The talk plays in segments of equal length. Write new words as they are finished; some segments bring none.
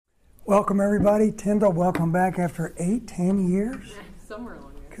Welcome, everybody. Tindell, welcome back after 10 years. Somewhere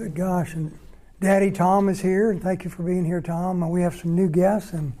along there. Good gosh. And Daddy Tom is here, and thank you for being here, Tom. And we have some new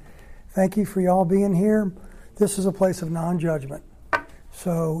guests, and thank you for y'all being here. This is a place of non-judgment.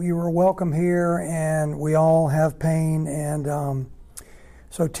 So you are welcome here, and we all have pain. And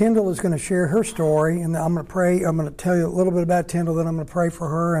so Tindell is going to share her story, and I'm going to pray. I'm going to tell you a little bit about Tindell, then I'm going to pray for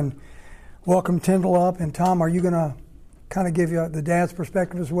her and welcome Tindell up. And Tom, are you going to kind of give you the dad's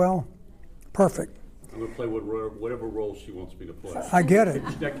perspective as well? Perfect. I'm going to play whatever role she wants me to play. I get it.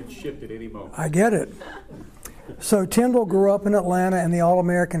 That can shift at any moment. I get it. So Tindell grew up in Atlanta in the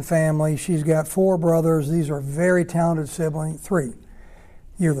all-American family. She's got 4 brothers. These are very talented siblings. 3.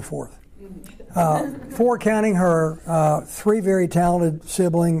 You're the 4th. 4 counting her. 3 very talented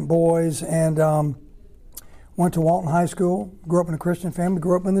sibling boys, and went to Walton High School, grew up in a Christian family,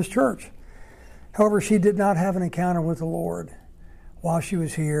 grew up in this church. However, she did not have an encounter with the Lord while she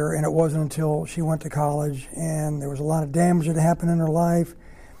was here, and it wasn't until she went to college, and there was a lot of damage that happened in her life.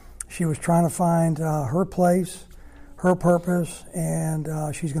 She was trying to find her place, her purpose, and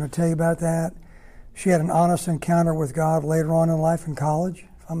she's going to tell you about that. She had an honest encounter with God later on in life in college,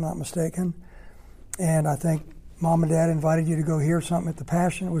 if I'm not mistaken, and I think Mom and Dad invited you to go hear something at the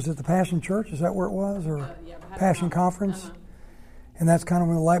Passion. Was it the Passion Church? Is that where it was? Or Yeah, Passion Conference? And that's kind of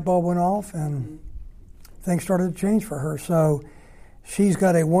when the light bulb went off, and things started to change for her. So she's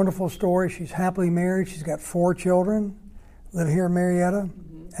got a wonderful story. She's happily married. She's got 4 children, live here in Marietta,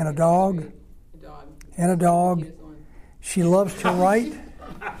 and a dog. And a dog. She loves to write.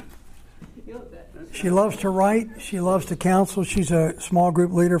 She loves to write. She loves to counsel. She's a small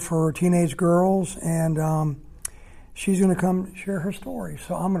group leader for teenage girls, and she's going to come share her story.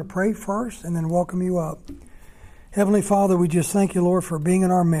 So I'm going to pray first and then welcome you up. Heavenly Father, we just thank you, Lord, for being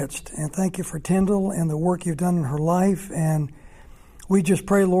in our midst, and thank you for Tindell and the work you've done in her life. And we just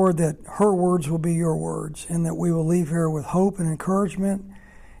pray, Lord, that her words will be your words, and that we will leave here with hope and encouragement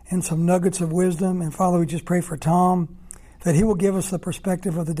and some nuggets of wisdom. And Father, we just pray for Tom, that he will give us the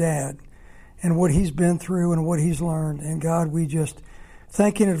perspective of the dad and what he's been through and what he's learned. And God, we just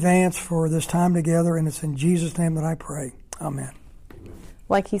thank you in advance for this time together, and it's in Jesus' name that I pray. Amen.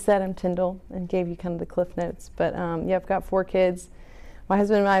 Like he said, I'm Tindell, and gave you kind of the cliff notes. But yeah, I've got 4 kids. My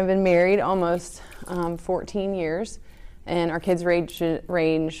husband and I have been married almost 14 years, and our kids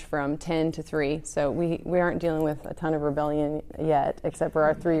range from 10 to 3. So we aren't dealing with a ton of rebellion yet, except for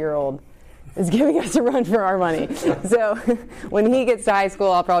our 3-year-old is giving us a run for our money. So when he gets to high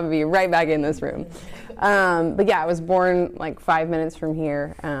school, I'll probably be right back in this room. But yeah, I was born like 5 minutes from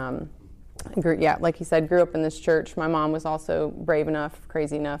here. Like he said, grew up in this church. My mom was also brave enough,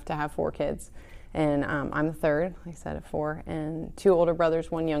 crazy enough to have 4 kids. And I'm the 3rd, like I said, of 4, and 2 older brothers,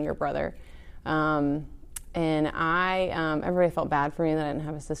 1 younger brother. And everybody felt bad for me that I didn't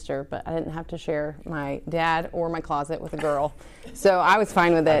have a sister, but I didn't have to share my dad or my closet with a girl. So I was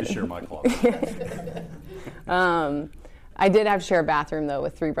fine with it. I had to share my closet. I did have to share a bathroom, though,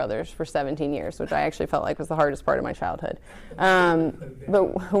 with 3 brothers for 17 years, which I actually felt like was the hardest part of my childhood.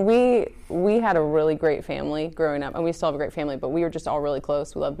 But we had a really great family growing up, and we still have a great family, but we were just all really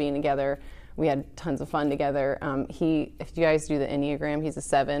close. We loved being together. We had tons of fun together. If you guys do the Enneagram, he's a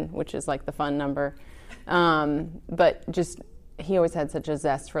 7, which is like the fun number. But just, he always had such a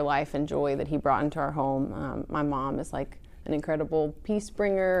zest for life and joy that he brought into our home. My mom is like an incredible peace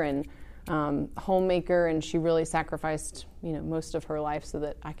bringer and homemaker, and she really sacrificed, most of her life so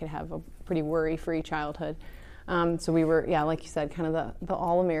that I could have a pretty worry-free childhood. So we were, like you said, kind of the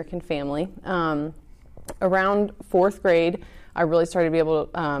all-American family. Around 4th grade, I really started to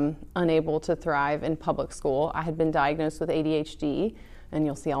be unable to thrive in public school. I had been diagnosed with ADHD, and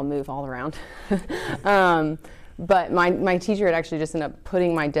you'll see I'll move all around. But my teacher had actually just ended up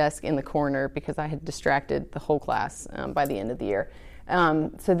putting my desk in the corner because I had distracted the whole class by the end of the year.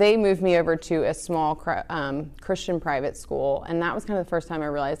 So they moved me over to a small Christian private school, and that was kind of the first time I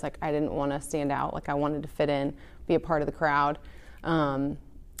realized I didn't want to stand out, I wanted to fit in, be a part of the crowd.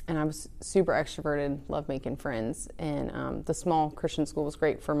 And I was super extroverted, loved making friends, and the small Christian school was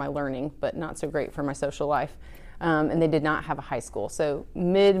great for my learning, but not so great for my social life. And they did not have a high school. So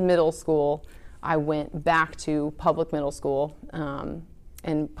middle school, I went back to public middle school,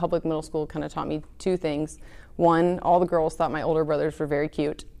 and public middle school kind of taught me 2 things. One, all the girls thought my older brothers were very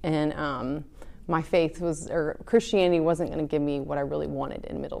cute, and my Christianity wasn't going to give me what I really wanted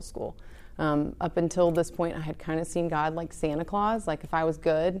in middle school. Up until this point, I had kind of seen God like Santa Claus. Like if I was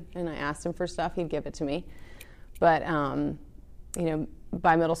good and I asked him for stuff, he'd give it to me. But,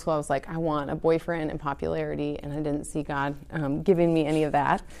 by middle school, I was like, I want a boyfriend and popularity, and I didn't see God giving me any of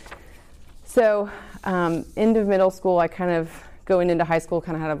that. So end of middle school, I kind of going into high school,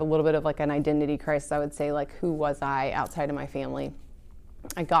 kind of had a little bit of like an identity crisis, I would say, like, who was I outside of my family?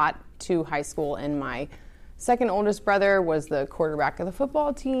 I got to high school, and my second oldest brother was the quarterback of the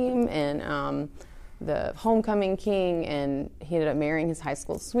football team and the homecoming king, and he ended up marrying his high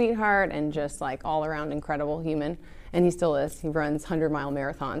school sweetheart, and just like all around incredible human. And he still is. He runs 100-mile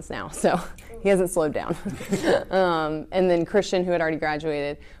marathons now, so he hasn't slowed down. And then Christian, who had already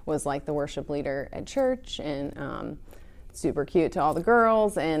graduated, was like the worship leader at church, and super cute to all the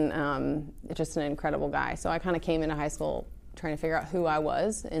girls, and just an incredible guy. So I kind of came into high school trying to figure out who I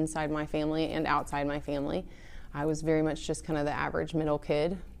was inside my family and outside my family. I was very much just kind of the average middle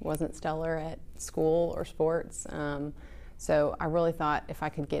kid, wasn't stellar at school or sports. So I really thought if I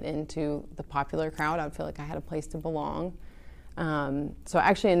could get into the popular crowd, I'd feel like I had a place to belong. So I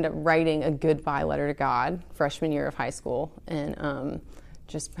actually ended up writing a goodbye letter to God freshman year of high school, and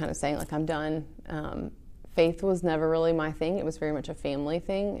just kind of saying, like, I'm done. Faith was never really my thing. It was very much a family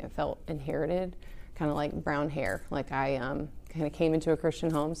thing. It felt inherited, kind of like brown hair. Like I kind of came into a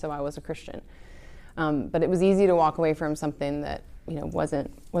Christian home, so I was a Christian. But it was easy to walk away from something that, you know,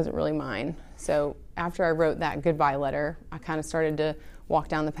 wasn't really mine. So after I wrote that goodbye letter, I kind of started to walk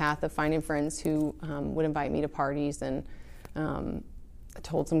down the path of finding friends who would invite me to parties, and I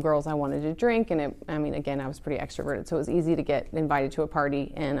told some girls I wanted to drink. And again, I was pretty extroverted, so it was easy to get invited to a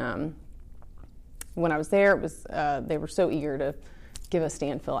party. And when I was there, it was they were so eager to give us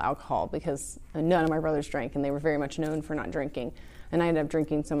Stanfill alcohol because none of my brothers drank, and they were very much known for not drinking. And I ended up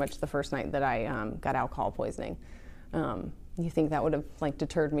drinking so much the first night that I got alcohol poisoning. You think that would have like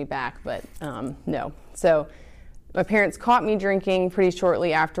deterred me back, but no. So my parents caught me drinking pretty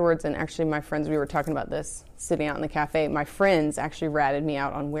shortly afterwards, and actually my friends, we were talking about this sitting out in the cafe, my friends actually ratted me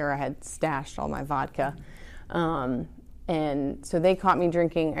out on where I had stashed all my vodka. And so they caught me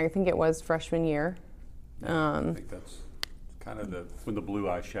drinking, I think it was freshman year. I think that's kind of when the blue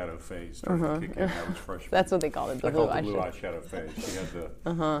eyeshadow phase started to kick in. That was freshman. That's what they called it, the blue eyeshadow phase. She had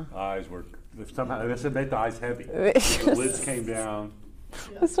the eyes were somehow they made the eyes heavy. The lids came down.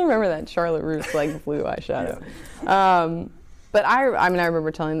 I still remember that Charlotte Russe like blue eyeshadow. Yeah. But I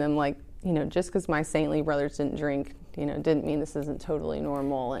remember telling them, like, you know, just because my saintly brothers didn't drink, you know, didn't mean this isn't totally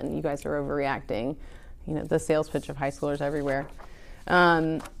normal, and you guys are overreacting. You know, the sales pitch of high schoolers everywhere.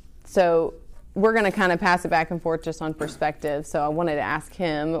 So we're going to kind of pass it back and forth just on perspective. So I wanted to ask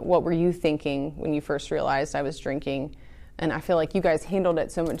him, what were you thinking when you first realized I was drinking? And I feel like you guys handled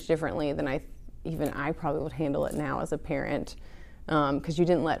it so much differently than I probably would handle it now as a parent, because you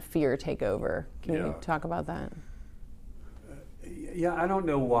didn't let fear take over. Can you talk about that? Yeah, I don't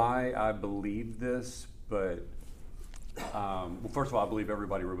know why I believe this, but well, first of all, I believe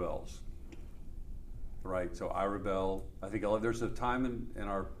everybody rebels, right? So I rebel. I think there's a time in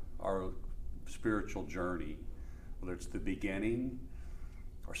our spiritual journey, whether it's the beginning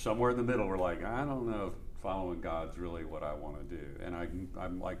or somewhere in the middle, we're like, I don't know if following God's really what I want to do, and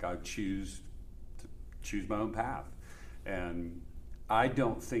I'm like, I choose my own path, and I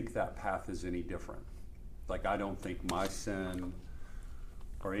don't think that path is any different. Like, I don't think my sin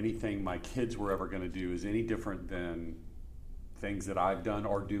or anything my kids were ever going to do is any different than things that I've done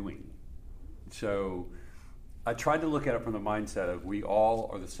or doing. So I tried to look at it from the mindset of we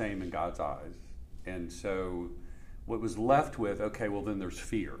all are the same in God's eyes. And so what was left with, okay, well then there's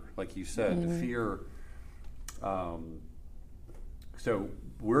fear. Like you said, the fear, so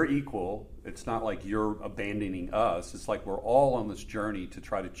we're equal. It's not like you're abandoning us. It's like we're all on this journey to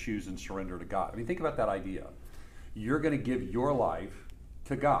try to choose and surrender to God. I mean, think about that idea. You're going to give your life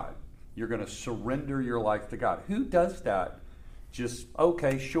to God. You're going to surrender your life to God. Who does that? Just,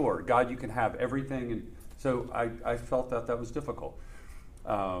 okay, sure, God, you can have everything. And so I felt that was difficult.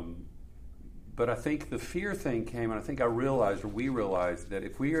 But I think the fear thing came, and I think we realized that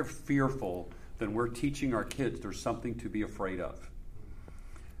if we are fearful, then we're teaching our kids there's something to be afraid of.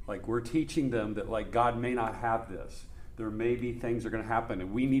 Like, we're teaching them that, like, God may not have this. There may be things that are going to happen,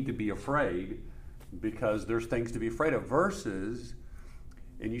 and we need to be afraid because there's things to be afraid of. Versus,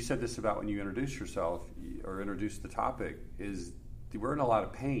 and you said this about when you introduced yourself or introduced the topic, is we're in a lot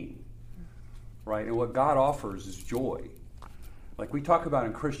of pain, right? And what God offers is joy. Like we talk about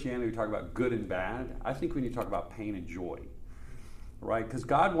in Christianity, we talk about good and bad. I think we need to talk about pain and joy, right? Because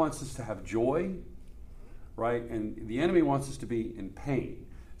God wants us to have joy, right? And the enemy wants us to be in pain.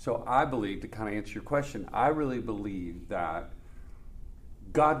 So I believe, to kind of answer your question, I really believe that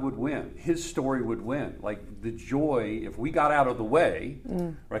God would win. His story would win. Like the joy, if we got out of the way,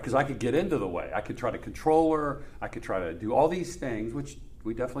 right? Because I could get into the way. I could try to control her. I could try to do all these things, which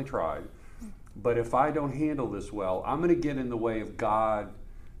we definitely tried. But if I don't handle this well, I'm going to get in the way of God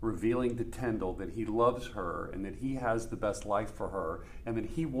revealing to Tindell that he loves her and that he has the best life for her and that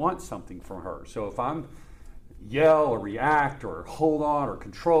he wants something from her. So if I'm yell or react or hold on or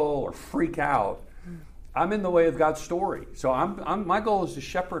control or freak out, I'm in the way of God's story. So my goal is to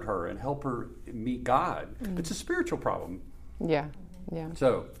shepherd her and help her meet God. It's a spiritual problem. Yeah. Yeah.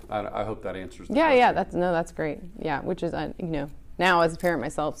 So I hope that answers the yeah, question. yeah, that's great. Yeah, which is, now as a parent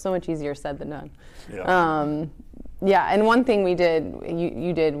myself, so much easier said than done. Yeah. Yeah, and one thing we did,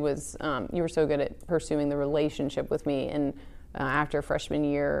 you did was, you were so good at pursuing the relationship with me, and after freshman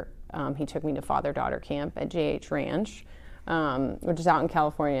year, he took me to father-daughter camp at JH Ranch, which is out in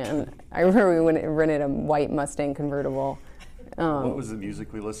California, and I remember we rented a white Mustang convertible. What was the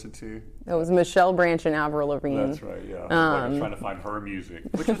music we listened to? It was Michelle Branch and Avril Lavigne. That's right, yeah. I was trying to find her music,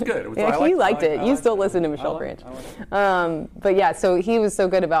 which was good. It was, yeah, he liked it. You still listen to Michelle Branch. But yeah, so he was so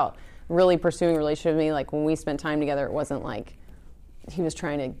good about really pursuing a relationship with me. Like when we spent time together, it wasn't like he was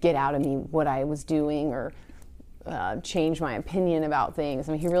trying to get out of me what I was doing or change my opinion about things.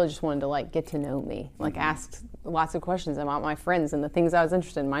 I mean, he really just wanted to like get to know me, like ask lots of questions about my friends and the things I was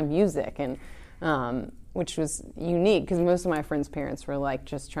interested in, my music, and which was unique because most of my friends' parents were like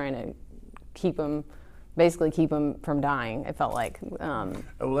just trying to keep them from dying. It felt like. Well,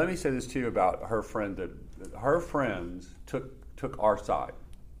 let me say this too about her friend, that her friends took our side,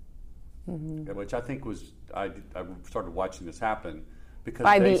 which I think was I started watching this happen because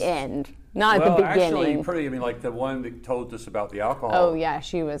by the end, not at the beginning. Actually, like the one that told us about the alcohol. Oh yeah,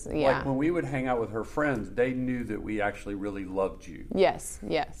 she was. Yeah. Like when we would hang out with her friends, they knew that we actually really loved you. Yes.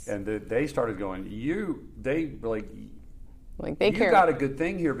 And they started going, they care. got a good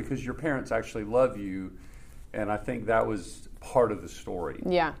thing here because your parents actually love you, and I think that was part of the story.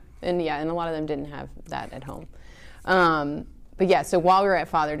 Yeah, and a lot of them didn't have that at home. But yeah, so while we were at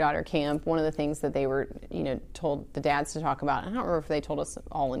father-daughter camp, one of the things that they were, told the dads to talk about, I don't remember if they told us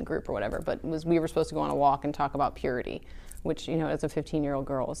all in group or whatever, but was we were supposed to go on a walk and talk about purity, which, as a 15-year-old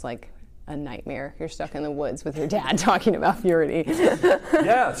girl is like a nightmare. You're stuck in the woods with your dad talking about purity.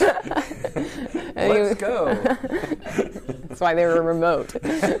 Yes. Let's go. That's why they were remote.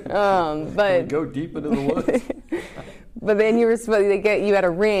 But go deep into the woods. But then you had a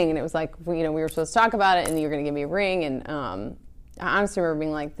ring, and it was like, we were supposed to talk about it, and you were going to give me a ring, and I honestly remember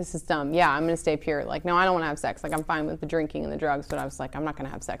being like, this is dumb. Yeah, I'm going to stay pure. Like, no, I don't want to have sex. Like, I'm fine with the drinking and the drugs, but I was like, I'm not going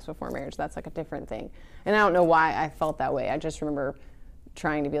to have sex before marriage. That's like a different thing. And I don't know why I felt that way. I just remember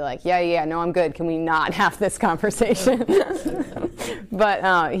trying to be like, yeah, no, I'm good. Can we not have this conversation?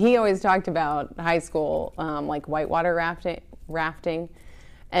 But he always talked about high school, like whitewater rafting.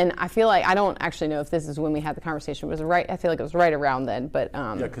 And I feel like, I don't actually know if this is when we had the conversation. It was I feel like it was right around then. But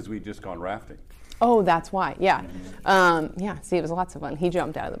yeah, because we'd just gone rafting. Oh, that's why. Yeah. See, it was lots of fun. He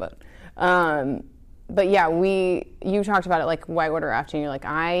jumped out of the boat. But yeah, you talked about it like whitewater rafting. You're like,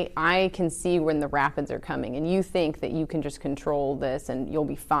 I can see when the rapids are coming, and you think that you can just control this and you'll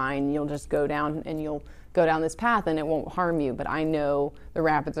be fine. You'll just go down and you'll go down this path and it won't harm you. But I know the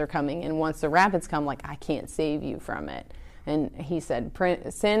rapids are coming, and once the rapids come, like, I can't save you from it. And he said,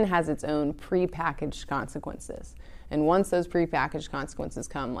 sin has its own prepackaged consequences. And once those prepackaged consequences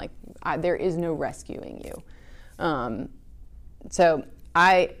come, like, there is no rescuing you. So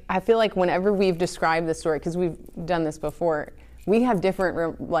I feel like whenever we've described this story, because we've done this before, we have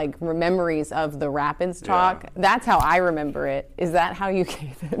different memories of the rapids talk. Yeah. That's how I remember it. Is that how you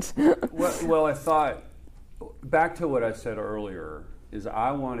gave it? well, I thought, back to what I said earlier, is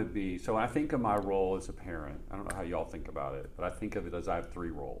I want to be, so I think of my role as a parent. I don't know how y'all think about it, but I think of it as I have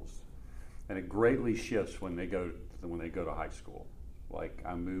 3 roles. And it greatly shifts when they go to high school. Like,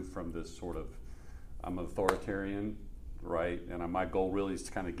 I move from this sort of, I'm an authoritarian, right? And my goal really is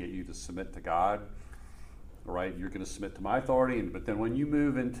to kind of get you to submit to God, right? You're going to submit to my authority. But then when you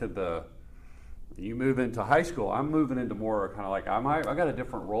move into high school, I'm moving into more kind of like, I got a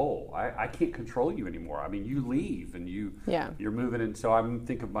different role. I can't control you anymore. I mean, you leave and you're moving in. So I'm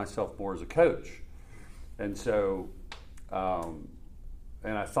thinking of myself more as a coach. And so,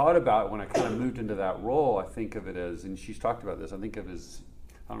 and I thought about when I kind of moved into that role, I think of it as, and she's talked about this, I think of it as,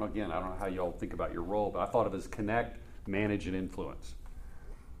 I don't know how y'all think about your role, but I thought of it as connect, manage, and influence.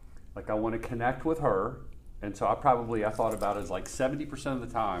 Like, I want to connect with her. And so I thought about it as like 70% of the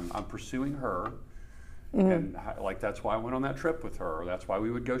time I'm pursuing her. Mm-hmm. And like, that's why I went on that trip with her. Or that's why we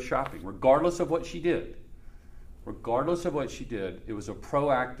would go shopping, regardless of what she did. Regardless of what she did, it was a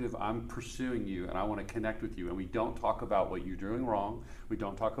proactive, I'm pursuing you and I want to connect with you. And we don't talk about what you're doing wrong. We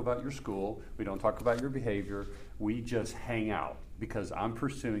don't talk about your school. We don't talk about your behavior. We just hang out because I'm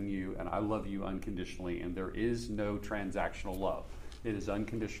pursuing you and I love you unconditionally. And there is no transactional love. It is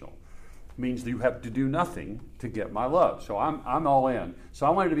unconditional. means that you have to do nothing to get my love. So I'm all in. So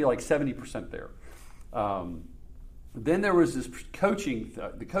I wanted to be like 70% there. Then there was this coaching,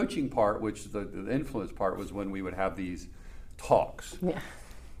 the coaching part, which the influence part was when we would have these talks. Yeah.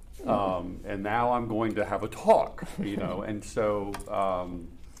 And now I'm going to have a talk, and so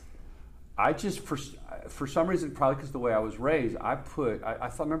I just, for some reason, probably because the way I was raised, I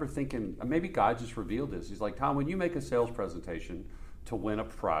remember thinking, maybe God just revealed this. He's like, Tom, when you make a sales presentation to win a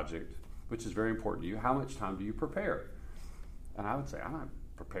project, which is very important to you, how much time do you prepare? And I would say, I might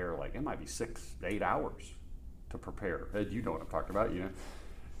prepare, like, it might be 6 to 8 hours to prepare. Ed, you know what I'm talking about,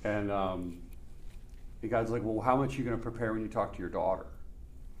 And the guy's like, well, how much are you going to prepare when you talk to your daughter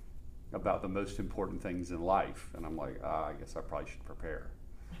about the most important things in life? And I'm like, I guess I probably should prepare.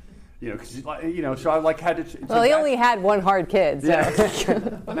 So I like had to. Well, he only had one hard kid, so.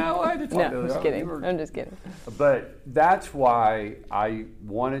 Yeah. No, I had to talk to I'm just kidding. I'm just kidding. But that's why I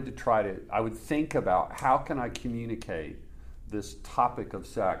wanted to I would think about how can I communicate this topic of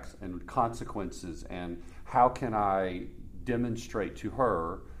sex and consequences, and how can I demonstrate to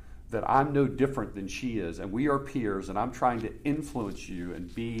her that I'm no different than she is, and we are peers, and I'm trying to influence you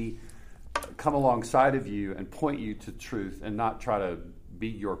and come alongside of you and point you to truth and not try to be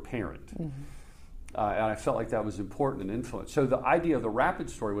your parent. Mm-hmm. And I felt like that was important and influence. So the idea of the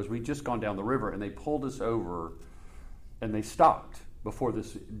rapid story was we'd just gone down the river and they pulled us over and they stopped before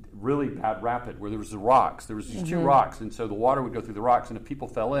this really bad rapid where there was the rocks. There was these two rocks, and so the water would go through the rocks, and if people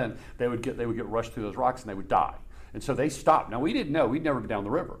fell in, they would get rushed through those rocks and they would die. And so they stopped. Now we didn't know. We'd never been down the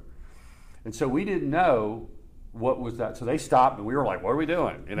river. And so we didn't know what was that. So they stopped and we were like, what are we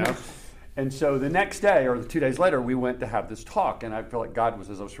doing? And so the next day or 2 days later, we went to have this talk, and I feel like God was,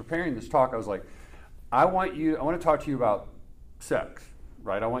 as I was preparing this talk, I was like, I want to talk to you about sex,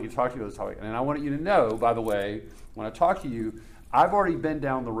 right? I want you to talk to you about this topic. And I want you to know, by the way, when I talk to you, I've already been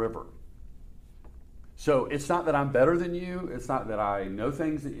down the river. So it's not that I'm better than you. It's not that I know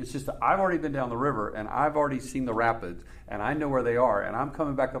things. It's just that I've already been down the river, and I've already seen the rapids, and I know where they are, and I'm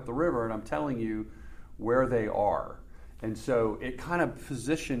coming back up the river, and I'm telling you where they are. And so it kind of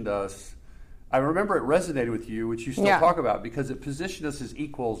positioned us. I remember it resonated with you, which you still talk about, because it positioned us as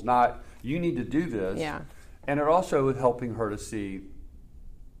equals, not you need to do this. Yeah. And it also was helping her to see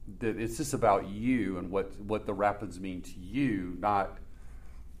that it's just about you and what the rapids mean to you, not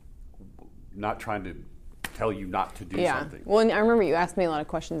trying to tell you not to do something. Well, and I remember you asked me a lot of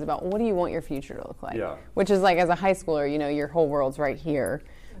questions about what do you want your future to look like? Yeah. Which is like, as a high schooler, your whole world's right here.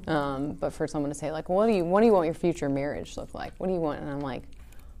 But for someone to say, like, what do you want your future marriage to look like? What do you want? And I'm like,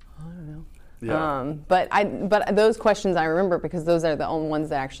 I don't know. Yeah. But those questions I remember because those are the only ones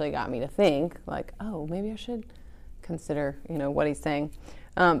that actually got me to think, like, oh, maybe I should consider, what he's saying.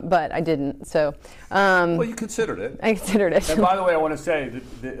 But I didn't. So. Well, you considered it. I considered it. And by the way, I want to say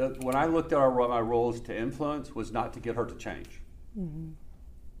that when I looked at my roles to influence was not to get her to change. Mm-hmm.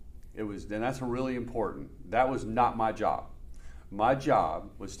 It was, and that's really important. That was not my job. My job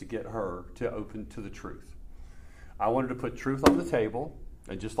was to get her to open to the truth. I wanted to put truth on the table.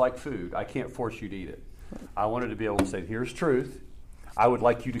 And just like food, I can't force you to eat it. I wanted to be able to say, here's truth. I would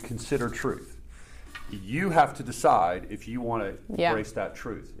like you to consider truth. You have to decide if you want to embrace that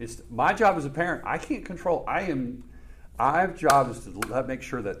truth. It's my job as a parent. I can't control. My job is to make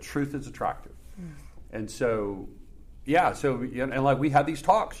sure that truth is attractive. And so, and like we had these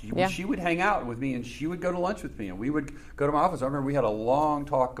talks. She would hang out with me, and she would go to lunch with me, and we would go to my office. I remember we had a long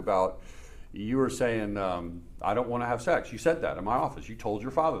talk about, you were saying, I don't want to have sex. You said that in my office. You told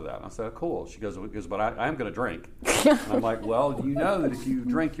your father that. And I said, cool. She goes, but I am going to drink. And I'm like, well, you know that if you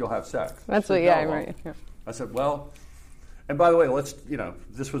drink, you'll have sex. That's said, right. Yeah. I said, well, and by the way,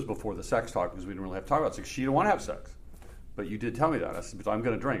 this was before the sex talk because we didn't really have to talk about sex. She didn't want to have sex. But you did tell me that. I said, but I'm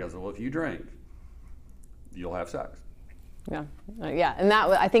going to drink. I said, well, if you drink, you'll have sex. Yeah, and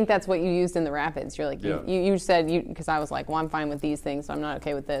I think that's what you used in the rapids. You're like, you said, because I was like, well, I'm fine with these things, so I'm not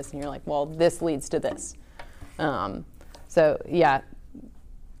okay with this. And you're like, well, this leads to this. We went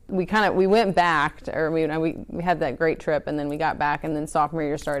back, we had that great trip, and then we got back, and then sophomore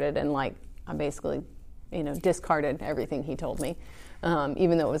year started, and like I basically, discarded everything he told me,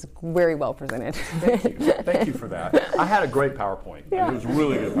 even though it was very well presented. Thank you for that. I had a great PowerPoint. Yeah. It was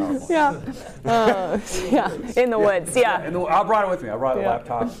really good PowerPoint. In the woods. Yeah. And I brought it with me. I brought a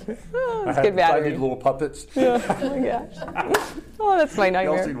laptop. It's good battery. I did little puppets. Yeah. Oh my gosh. Oh, that's my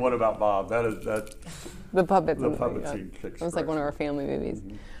nightmare. Y'all seen What About Bob? The puppets. The puppet scene. It was like one of our family movies.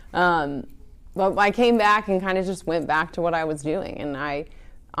 Mm-hmm. But I came back and kind of just went back to what I was doing, and I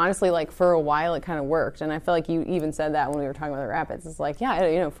honestly, like, for a while it kind of worked, and I feel like you even said that when we were talking about the rapids. It's like,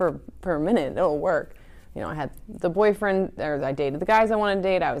 for a minute it'll work, I had the boyfriend, or I dated the guys I wanted to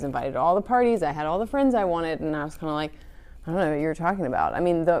date. I was invited to all the parties. I had all the friends I wanted, and I was kind of like, I don't know what you're talking about. I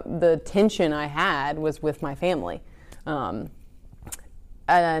mean, the tension I had was with my family.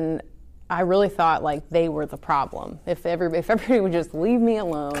 And I really thought like they were the problem. If everybody would just leave me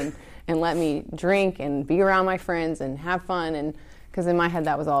alone and let me drink and be around my friends and have fun, and because in my head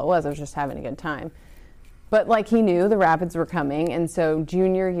that was all it was. I was just having a good time. But like he knew the Rapids were coming, and so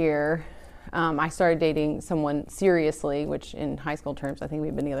junior year, I started dating someone seriously, which in high school terms, I think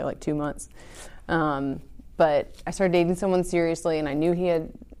we'd been together like 2 months. But I started dating someone seriously, and I knew he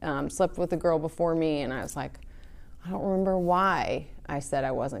had slept with a girl before me, and I was like, I don't remember why I said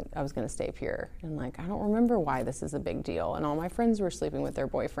I was going to stay pure. And like, I don't remember why this is a big deal. And all my friends were sleeping with their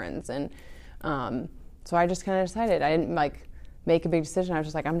boyfriends. And so I just kind of decided, I didn't like make a big decision. I was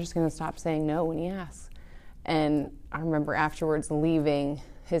just like, I'm just going to stop saying no when he asks. And I remember afterwards leaving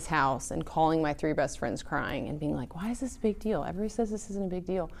his house and calling my 3 best friends crying and being like, why is this a big deal? Everybody says this isn't a big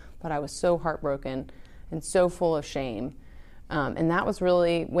deal. But I was so heartbroken and so full of shame. And that was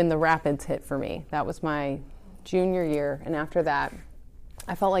really when the Rapids hit for me. That was my junior year. And after that,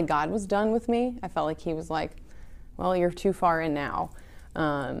 I felt like God was done with me. I felt like he was like, well, you're too far in now.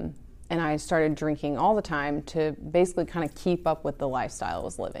 And I started drinking all the time to basically kind of keep up with the lifestyle I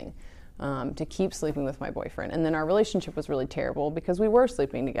was living, to keep sleeping with my boyfriend. And then our relationship was really terrible because we were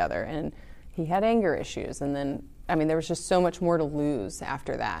sleeping together and he had anger issues. And then, there was just so much more to lose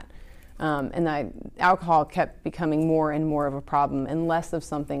after that. And alcohol kept becoming more and more of a problem and less of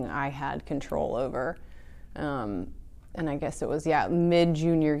something I had control over. And I guess it was,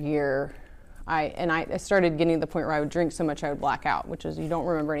 mid-junior year, I started getting to the point where I would drink so much I would black out, which is you don't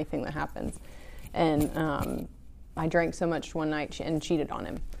remember anything that happens. And I drank so much one night and cheated on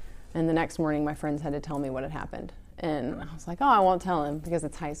him. And the next morning, my friends had to tell me what had happened. And I was like, I won't tell him because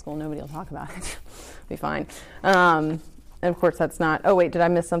it's high school. Nobody will talk about it. Be fine. And of course, that's not. Oh, wait, did I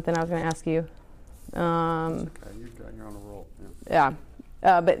miss something I was going to ask you? It's okay. You're on a roll. Yeah.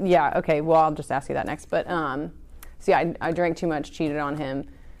 Okay. Well, I'll just ask you that next. But I drank too much, cheated on him,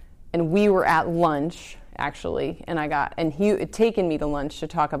 and we were at lunch actually, and he had taken me to lunch to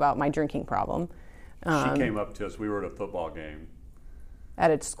talk about my drinking problem. She came up to us. We were at a football game. At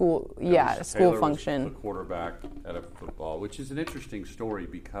a school, a school function. Was the quarterback at a football, which is an interesting story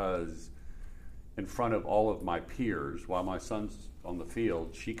because in front of all of my peers, while my son's on the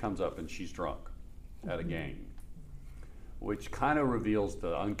field, she comes up and she's drunk at a game, which kind of reveals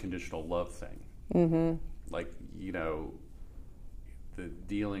the unconditional love thing. Mm-hmm. Like, the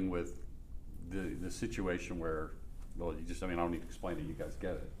dealing with the situation where, well, I don't need to explain it, you guys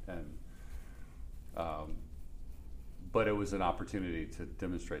get it. And but it was an opportunity to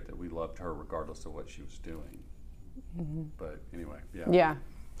demonstrate that we loved her regardless of what she was doing. Mm-hmm. But anyway,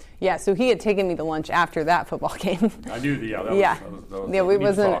 yeah. So he had taken me to lunch after that football game. I knew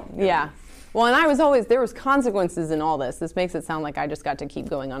Well, and there was consequences in all this. This makes it sound like I just got to keep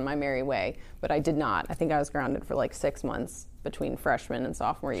going on my merry way, but I did not. I think I was grounded for like 6 months between freshman and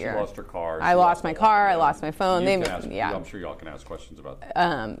sophomore year. She lost her car. I lost my car. I lost my phone. I'm sure y'all can ask questions about that.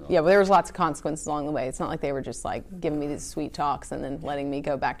 But there was lots of consequences along the way. It's not like they were just like giving me these sweet talks and then letting me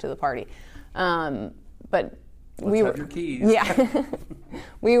go back to the party. But Let's have your keys. Yeah.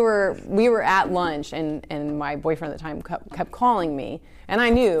 we were at lunch and my boyfriend at the time kept calling me. And I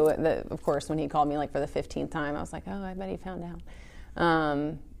knew that, of course, when he called me like for the 15th time, I was like, oh, I bet he found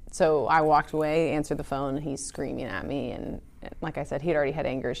out. So I walked away, answered the phone, and he's screaming at me. And like I said, he had already had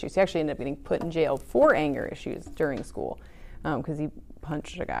anger issues. He actually ended up getting put in jail for anger issues during school because he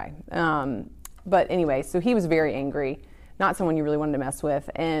punched a guy. But anyway, so he was very angry. Not someone you really wanted to mess with.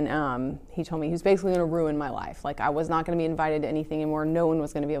 And he told me he was basically going to ruin my life. Like, I was not going to be invited to anything anymore. No one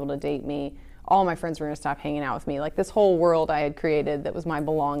was going to be able to date me. All my friends were going to stop hanging out with me. Like, this whole world I had created that was my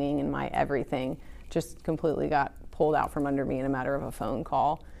belonging and my everything just completely got pulled out from under me in a matter of a phone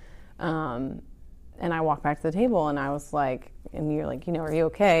call. And I walked back to the table and I was like, and you're like, are you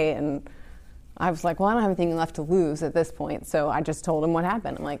okay? And I was like, well, I don't have anything left to lose at this point. So I just told him what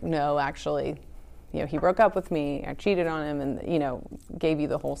happened. I'm like, no, actually, he broke up with me, I cheated on him, and, gave you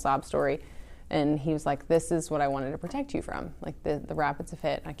the whole sob story. And he was like, this is what I wanted to protect you from. Like, the Rapids have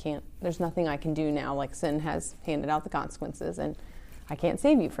hit. There's nothing I can do now. Like, sin has handed out the consequences, and I can't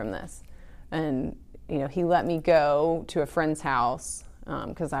save you from this. And, he let me go to a friend's house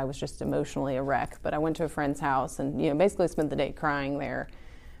because I was just emotionally a wreck. But I went to a friend's house and, basically spent the day crying there.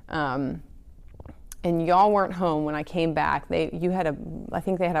 And y'all weren't home when I came back. I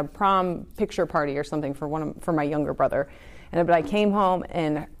think they had a prom picture party or something for my younger brother. But I came home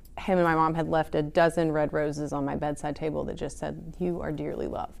and him and my mom had left a dozen red roses on my bedside table that just said, "You are dearly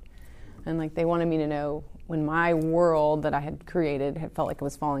loved." And like they wanted me to know when my world that I had created had felt like it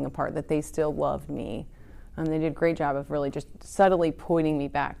was falling apart, that they still loved me. And they did a great job of really just subtly pointing me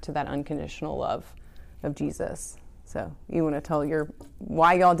back to that unconditional love of Jesus. So you want to tell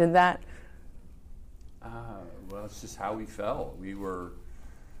why y'all did that? Well, it's just how we felt. We were,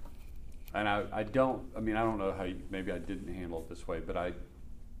 and I don't know how maybe I didn't handle it this way, but I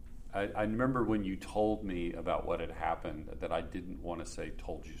remember when you told me about what had happened that I didn't want to say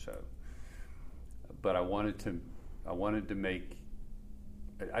 "told you so," but I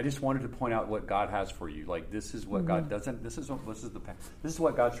just wanted to point out what God has for you. Like, this is what God doesn't. This is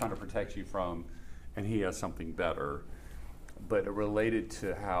what God's trying to protect you from, and He has something better. But it related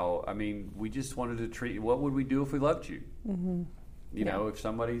to how, we just wanted to treat you. What would we do if we loved you? Mm-hmm. You know, if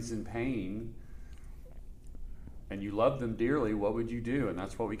somebody's in pain and you love them dearly, what would you do? And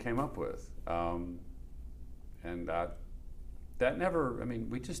that's what we came up with. And that never,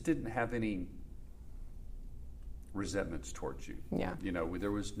 we just didn't have any resentments towards you. Yeah. You know,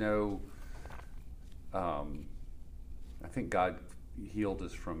 there was no, I think God healed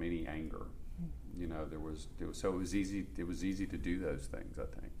us from any anger. You know, so it was easy to do those things, I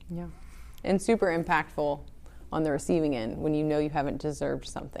think. Yeah. And super impactful on the receiving end when you know you haven't deserved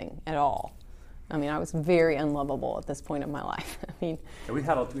something at all. I was very unlovable at this point in my life. Yeah, there's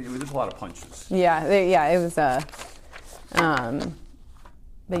a lot of punches. Yeah, it was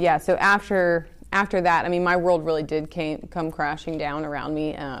but yeah, so after that, my world really did come crashing down around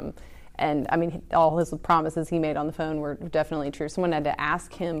me. And all his promises he made on the phone were definitely true. Someone had to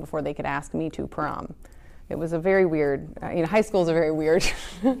ask him before they could ask me to prom. It was a very weird, high school is a very weird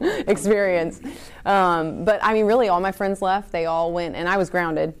experience. But really all my friends left. They all went, and I was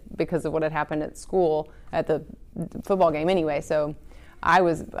grounded because of what had happened at school, at the football game anyway. So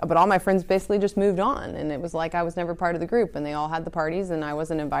but all my friends basically just moved on. And it was like I was never part of the group, and they all had the parties and I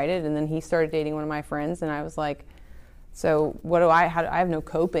wasn't invited. And then he started dating one of my friends, and I was like, so I have no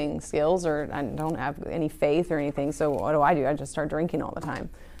coping skills, or I don't have any faith or anything. So what do? I just start drinking all the time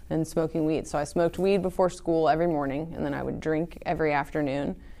and smoking weed. So I smoked weed before school every morning, and then I would drink every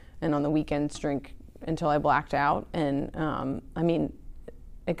afternoon, and on the weekends drink until I blacked out. And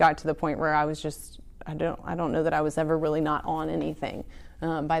it got to the point where I was just I don't know that I was ever really not on anything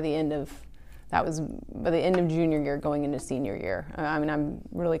by the end of junior year going into senior year. I'm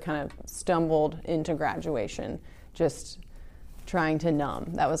really kind of stumbled into graduation, just trying to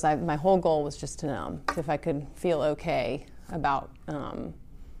numb. That was my whole goal was just to numb, if I could feel okay about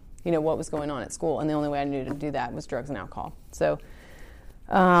what was going on at school. And the only way I knew to do that was drugs and alcohol. So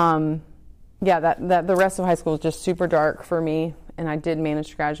that the rest of high school was just super dark for me, and I did manage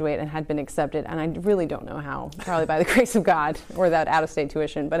to graduate and had been accepted, and I really don't know how, probably by the grace of God or that out-of-state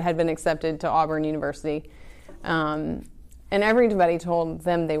tuition, but had been accepted to Auburn University. And everybody told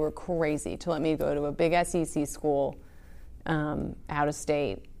them they were crazy to let me go to a big SEC school out of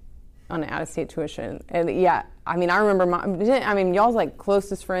state on an out-of-state tuition. And I remember y'all's like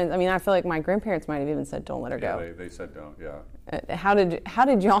closest friends. I feel like my grandparents might have even said, "Don't let her go." Yeah, they said don't. Yeah. How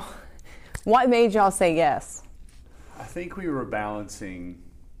did y'all? What made y'all say yes? I think we were balancing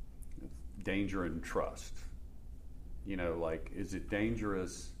danger and trust. Is it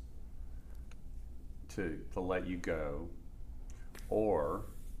dangerous to let you go? Or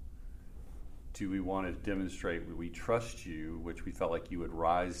do we want to demonstrate we trust you, which we felt like you would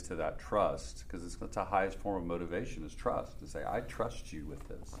rise to that trust? Because it's the highest form of motivation is trust, to say, I trust you with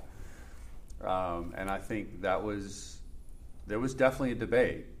this. And I think there was definitely a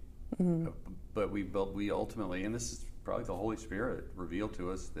debate. Mm-hmm. But we ultimately, and this is probably the Holy Spirit revealed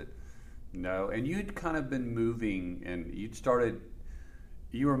to us that no. And you'd kind of been moving, and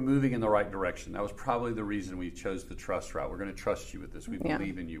you were moving in the right direction. That was probably the reason we chose the trust route. We're going to trust you with this. We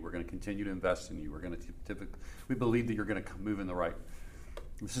believe in you. We're going to continue to invest in you. We're going to we believe that you're going to move in the right.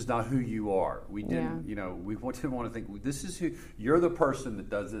 This is not who you are. We didn't, we didn't want to think this is who you're the person that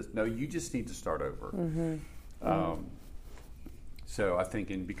does this. No, you just need to start over. Mm-hmm. So I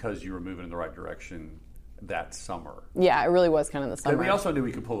think, because you were moving in the right direction that summer. Yeah, it really was kind of the summer. But we also knew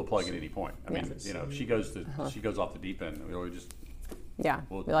we could pull the plug at any point. If she goes off the deep end, we just. Yeah,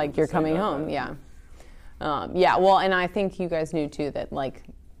 you're coming home. Yeah. Well, and I think you guys knew too that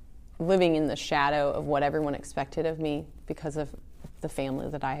living in the shadow of what everyone expected of me because of the family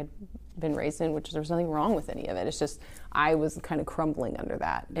that I had been raised in, which there was nothing wrong with any of it. It's just I was kind of crumbling under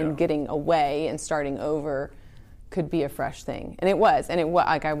that, and getting away and starting over could be a fresh thing. And it was.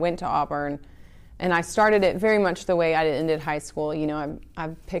 I went to Auburn, and I started it very much the way I ended high school. I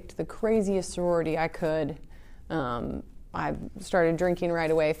picked the craziest sorority I could. I started drinking right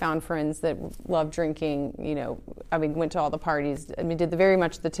away, found friends that loved drinking, went to all the parties. Did very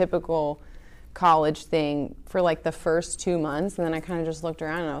much the typical college thing for like the first 2 months, and then I kind of just looked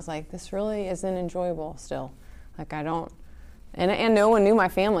around and I was like, this really isn't enjoyable still. Like I don't, and no one knew my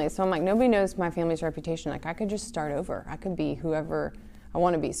family, so I'm like, nobody knows my family's reputation. Like I could just start over. I could be whoever I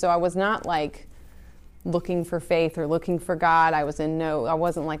want to be. So I was not like looking for faith or looking for God. I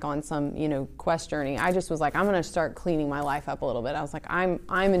wasn't like on some, quest journey. I just was like, I'm going to start cleaning my life up a little bit. I was like, I'm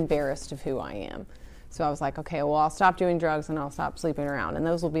embarrassed of who I am. So I was like, okay, well, I'll stop doing drugs and I'll stop sleeping around, and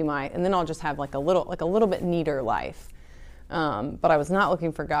those will be and then I'll just have like a little bit neater life. But I was not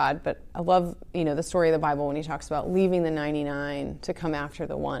looking for God. But I love, the story of the Bible when he talks about leaving the 99 to come after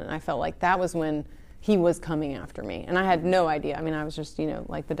the one. And I felt like that was when he was coming after me. And I had no idea. I mean, I was just,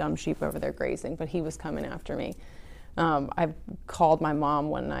 like the dumb sheep over there grazing, but he was coming after me. I called my mom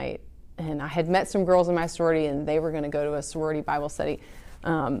one night, and I had met some girls in my sorority, and they were going to go to a sorority Bible study.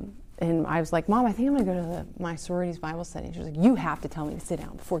 And I was like, Mom, I think I'm going to go to my sorority's Bible study. And she was like, you have to tell me to sit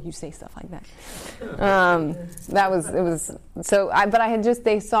down before you say stuff like that. But I had just,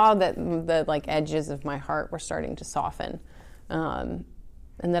 they saw that the like edges of my heart were starting to soften. And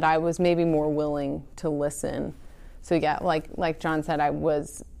that I was maybe more willing to listen. So yeah, like John said,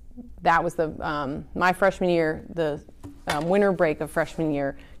 that was my freshman year, the winter break of freshman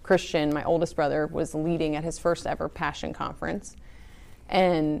year. Christian, my oldest brother, was leading at his first ever Passion Conference.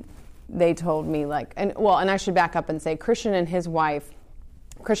 And they told me and I should back up and say Christian and his wife,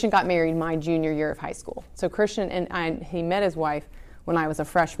 Christian got married my junior year of high school. So Christian he met his wife when I was a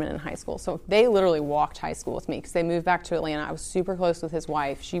freshman in high school. So they literally walked high school with me because they moved back to Atlanta. I was super close with his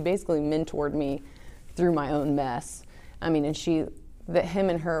wife. She basically mentored me through my own mess. I mean, and him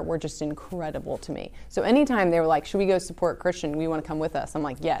and her were just incredible to me. So anytime they were like, should we go support Christian? We want to come with us. I'm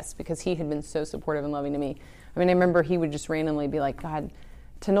like, yes, because he had been so supportive and loving to me. I mean, I remember he would just randomly be like,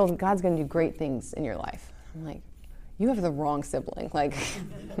 Tindell, God's going to do great things in your life. I'm like, you have the wrong sibling. Like,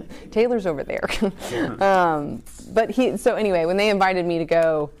 Taylor's over there. So anyway, when they invited me to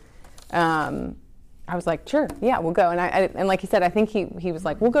go, I was like, sure, yeah, we'll go. And like he said, I think he was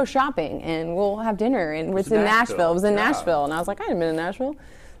like, we'll go shopping and we'll have dinner. And it's in Nashville. It was in Nashville. And I was like, I hadn't been in Nashville.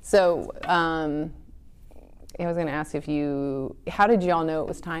 So I was going to ask how did y'all know it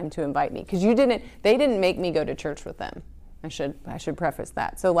was time to invite me? Because they didn't make me go to church with them. I should preface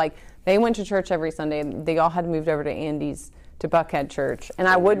that. So like they went to church every Sunday. They all had moved over to Andy's to Buckhead Church, and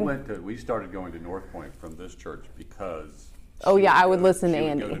We started going to North Point from this church because. I would listen to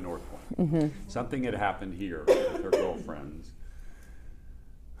Andy. She would go to North Point. Mm-hmm. Something had happened here with her girlfriends,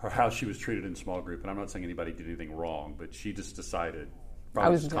 or how she was treated in small group. And I'm not saying anybody did anything wrong, but she just decided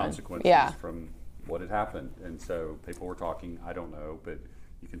probably consequences from what had happened. And so people were talking. I don't know, but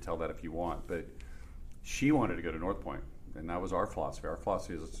you can tell that if you want. But she wanted to go to North Point. And that was our philosophy. Our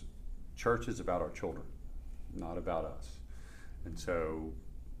philosophy is church is about our children, not about us. And so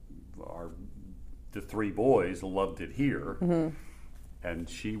the three boys loved it here, mm-hmm. and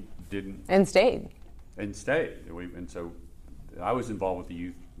she didn't. And stayed. And so I was involved with the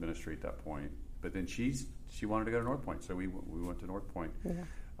youth ministry at that point. But then she wanted to go to North Point, so we went to North Point.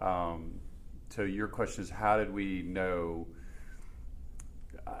 Yeah. So your question is, how did we know?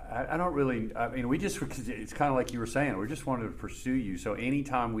 I don't really, it's kind of like you were saying, we just wanted to pursue you. So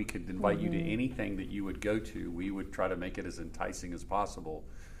anytime we could invite mm-hmm. you to anything that you would go to, we would try to make it as enticing as possible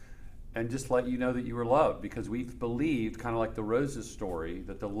and just let you know that you were loved, because we've believed, kind of like the Roses story,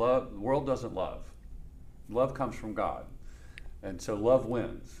 that the world doesn't love. Love comes from God. And so love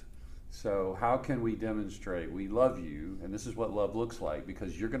wins. So how can we demonstrate we love you, and this is what love looks like,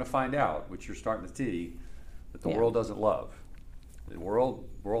 because you're going to find out, which you're starting to see, that the world doesn't love. The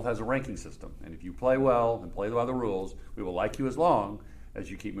world has a ranking system, and if you play well and play by the rules, we will like you as long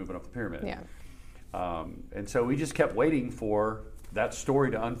as you keep moving up the pyramid. Yeah. And so we just kept waiting for that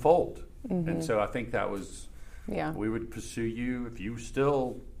story to unfold. Mm-hmm. And so I think that was, we would pursue you if you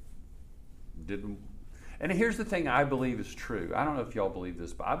still didn't. And here's the thing I believe is true. I don't know if y'all believe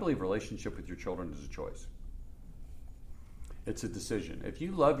this, but I believe relationship with your children is a choice. It's a decision. If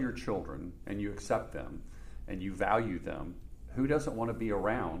you love your children and you accept them and you value them, who doesn't want to be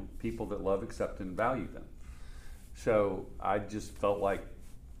around people that love, accept, and value them? So I just felt like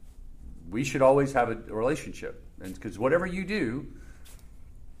we should always have a relationship. And because whatever you do,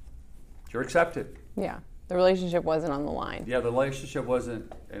 you're accepted. Yeah. The relationship wasn't on the line. Yeah, the relationship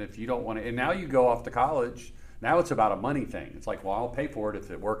wasn't. And if you don't want to, and now you go off to college, now it's about a money thing. It's like, well, I'll pay for it if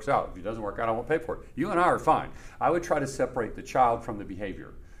it works out. If it doesn't work out, I won't pay for it. You and I are fine. I would try to separate the child from the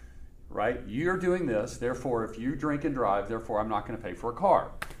behavior. Right? You're doing this, therefore, if you drink and drive, therefore, I'm not going to pay for a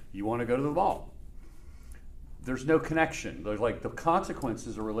car. You want to go to the mall. there's no connection. There's like the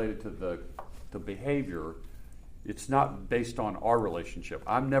consequences are related to the behavior. It's not based on our relationship.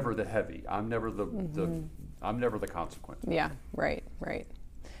 I'm never the heavy. I'm never I'm never the consequence. Yeah, right.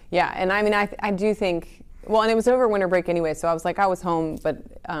 Yeah, and I mean, I do think, well, and it was over winter break anyway, so I was home, but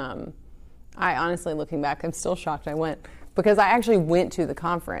I honestly, looking back, I'm still shocked I went, because I actually went to the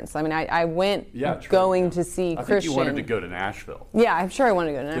conference. I mean, I went to see Christian. I think you wanted to go to Nashville. Yeah, I'm sure I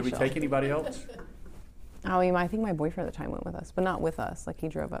wanted to go to Nashville. Did we take anybody else? Oh, I think my boyfriend at the time went with us, but not with us. Like, he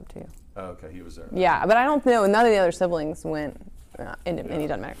drove up too. Oh, okay, he was there. Yeah, but I don't know. None of the other siblings went, and it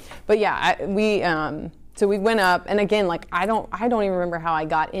doesn't matter. But yeah, so we went up, and again, like, I don't even remember how I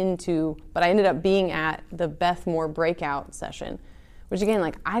got into, but I ended up being at the Beth Moore breakout session, which again,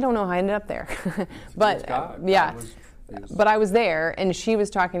 like, I don't know how I ended up there, but but I was there, and she was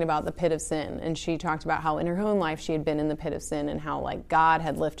talking about the pit of sin, and she talked about how in her own life she had been in the pit of sin, and how, like, God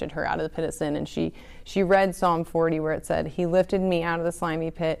had lifted her out of the pit of sin, and she read Psalm 40 where it said, "He lifted me out of the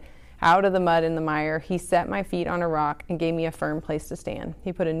slimy pit, out of the mud and the mire. He set my feet on a rock and gave me a firm place to stand.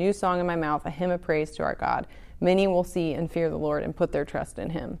 He put a new song in my mouth, a hymn of praise to our God. Many will see and fear the Lord and put their trust in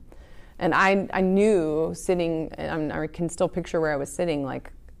him." And I knew sitting, and I can still picture where I was sitting,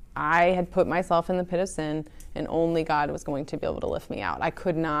 like, I had put myself in the pit of sin, and only God was going to be able to lift me out. I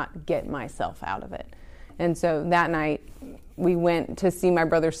could not get myself out of it. And so that night, we went to see my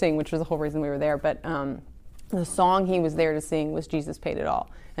brother sing, which was the whole reason we were there. But the song he was there to sing was "Jesus Paid It All."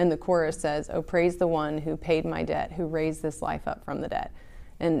 And the chorus says, "Oh, praise the one who paid my debt, who raised this life up from the dead."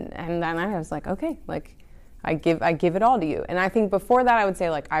 And then I was like, okay, like, I give it all to you. And I think before that, I would say,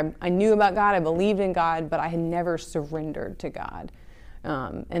 like, I knew about God, I believed in God, but I had never surrendered to God.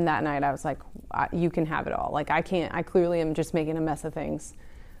 And that night I was like, you can have it all. Like, I clearly am just making a mess of things.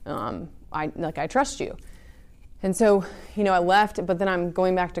 I trust you. And so, I left, but then I'm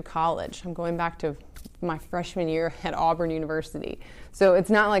going back to college. I'm going back to my freshman year at Auburn University. So it's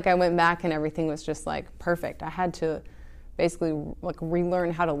not like I went back and everything was just, like, perfect. I had to basically, like,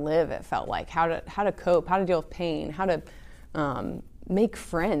 relearn how to live, it felt like, how to cope, how to deal with pain, how to make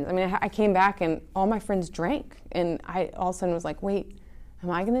friends. I mean, I came back and all my friends drank, and I all of a sudden was like, wait, am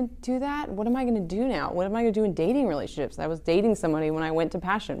I going to do that? What am I going to do now? What am I going to do in dating relationships? I was dating somebody when I went to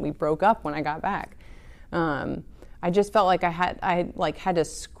Passion. We broke up when I got back. I just felt like I had to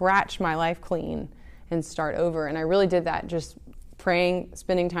scratch my life clean and start over. And I really did that, just praying,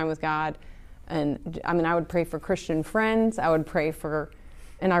 spending time with God. And I mean, I would pray for Christian friends. I would pray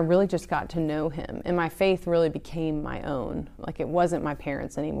and I really just got to know him. And my faith really became my own. Like, it wasn't my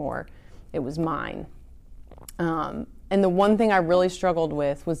parents' anymore. It was mine. And the one thing I really struggled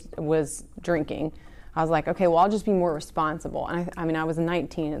with was drinking. I was like, okay, well, I'll just be more responsible. And I was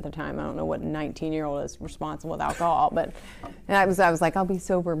 19 at the time. I don't know what a 19-year-old is responsible with alcohol, but I was like, I'll be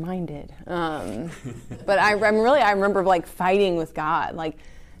sober-minded. But I remember, like, fighting with God, like,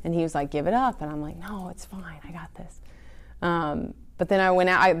 and he was like, give it up. And I'm like, no, it's fine. I got this. But then I went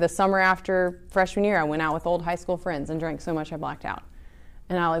out, the summer after freshman year, I went out with old high school friends and drank so much I blacked out.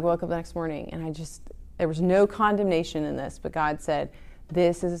 And I, like, woke up the next morning, and there was no condemnation in this, but God said,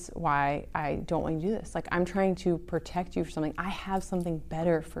 this is why I don't want you to do this. Like, I'm trying to protect you for something. I have something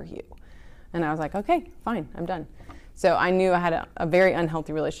better for you. And I was like, okay, fine, I'm done. So I knew I had a very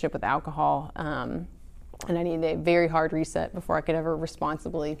unhealthy relationship with alcohol, and I needed a very hard reset before I could ever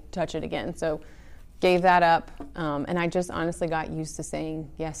responsibly touch it again. So gave that up, and I just honestly got used to saying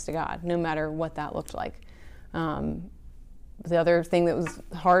yes to God, no matter what that looked like. The other thing that was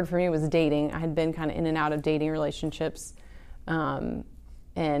hard for me was dating. I had been kind of in and out of dating relationships,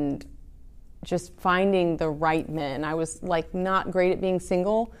 and just finding the right men. I was, like, not great at being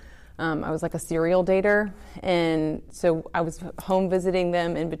single. I was like a serial dater, and so I was home visiting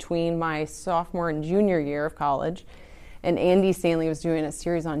them in between my sophomore and junior year of college, and Andy Stanley was doing a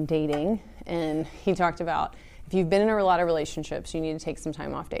series on dating, and he talked about, if you've been in a lot of relationships, you need to take some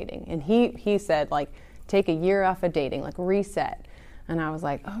time off dating. And he said, like, take a year off of dating, like, reset. And I was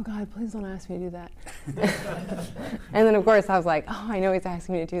like, oh, God, please don't ask me to do that. And then, of course, I was like, oh, I know he's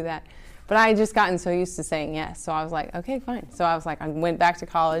asking me to do that. But I had just gotten so used to saying yes. So I was like, okay, fine. So I was like, I went back to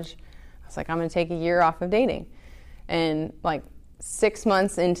college. I was like, I'm going to take a year off of dating. And, like, 6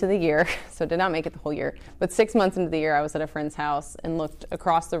 months into the year, so did not make it the whole year, but 6 months into the year, I was at a friend's house and looked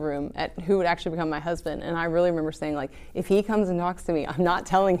across the room at who would actually become my husband. And I really remember saying, like, if he comes and talks to me, I'm not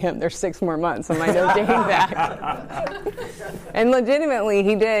telling him there's 6 more months of my no dating back. And legitimately,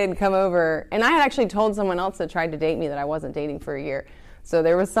 he did come over. And I had actually told someone else that tried to date me that I wasn't dating for a year. So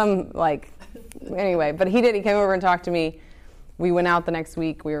there was some, like, anyway, but he did. He came over and talked to me. We went out the next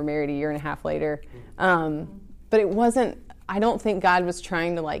week. We were married a year and a half later. But it wasn't, I don't think God was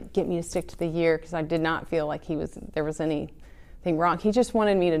trying to like get me to stick to the year, because I did not feel like there was anything wrong. He just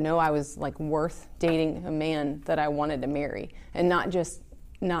wanted me to know I was like worth dating a man that I wanted to marry, and not just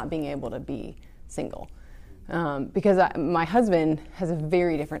not being able to be single. Because my husband has a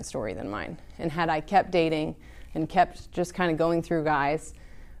very different story than mine. And had I kept dating and kept just kind of going through guys,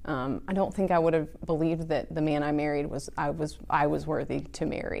 I don't think I would have believed that the man I married I was worthy to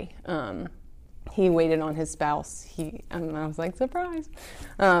marry. He waited on his spouse. And I was like, surprise.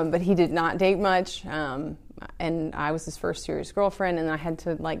 But he did not date much. And I was his first serious girlfriend, and I had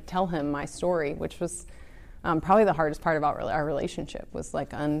to like tell him my story, which was probably the hardest part about our relationship, was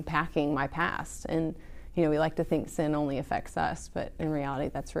like unpacking my past. And we like to think sin only affects us, but in reality,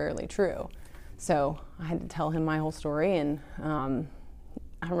 that's rarely true. So I had to tell him my whole story, and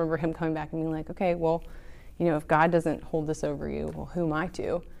I remember him coming back and being like, okay, well, if God doesn't hold this over you, well, who am I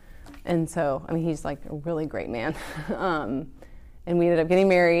to? And so, he's like a really great man. And we ended up getting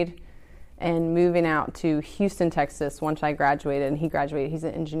married and moving out to Houston, Texas once I graduated, and he graduated. He's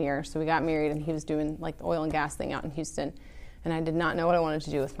an engineer. So we got married, and he was doing like the oil and gas thing out in Houston. And I did not know what I wanted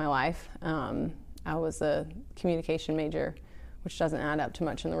to do with my life. I was a communication major, which doesn't add up to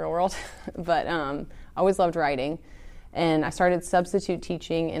much in the real world. But I always loved writing. And I started substitute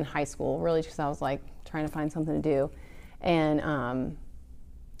teaching in high school, really because I was like trying to find something to do. And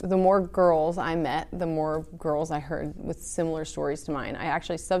the more girls I met, the more girls I heard with similar stories to mine. I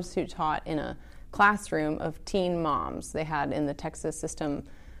actually substitute taught in a classroom of teen moms. They had in the Texas system,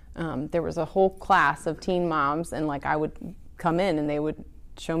 there was a whole class of teen moms, and like I would come in and they would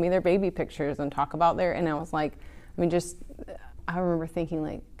show me their baby pictures and talk about and I was like, I remember thinking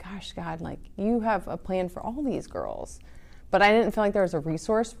like, gosh, God, like you have a plan for all these girls. But I didn't feel like there was a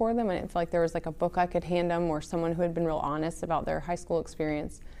resource for them. I didn't feel like there was like a book I could hand them, or someone who had been real honest about their high school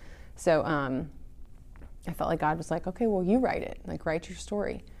experience. So I felt like God was like, okay, well, you write it. Like, write your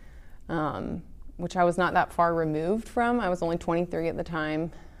story, which I was not that far removed from. I was only 23 at the time.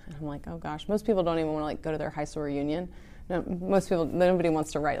 And I'm like, oh, gosh, most people don't even want to like go to their high school reunion. No, nobody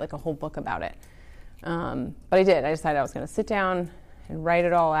wants to write like a whole book about it. But I did. I decided I was going to sit down and write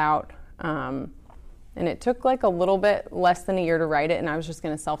it all out. And it took like a little bit less than a year to write it, and I was just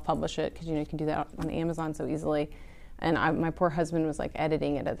going to self-publish it because you can do that on Amazon so easily. And my poor husband was like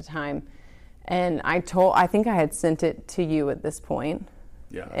editing it at the time, and I think I had sent it to you at this point.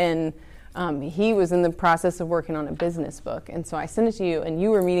 Yeah. And he was in the process of working on a business book, and so I sent it to you, and you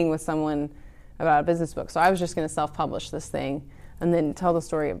were meeting with someone about a business book. So I was just going to self-publish this thing, and then tell the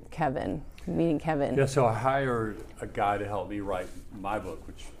story of meeting Kevin. Yeah. So I hired a guy to help me write my book,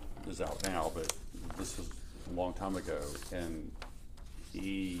 which is out now, but this was a long time ago, and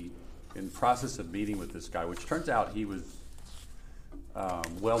he, in the process of meeting with this guy, which turns out he was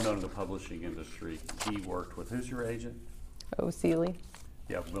well known in the publishing industry. He worked with, who's your agent? Oh, Seeley.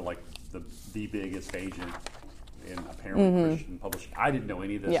 Yeah, but like the biggest agent in apparently Christian publishing. I didn't know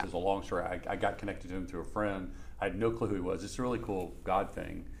any of this. Yeah. It's a long story. I got connected to him through a friend. I had no clue who he was. It's a really cool God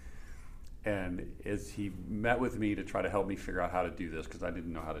thing. And as he met with me to try to help me figure out how to do this, because I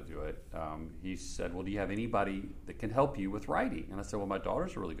didn't know how to do it, he said, well, do you have anybody that can help you with writing? And I said, well, my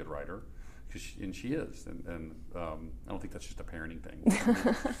daughter's a really good writer, and she is. And I don't think that's just a parenting thing.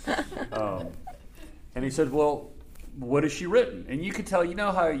 And he said, well, what has she written? And you could tell,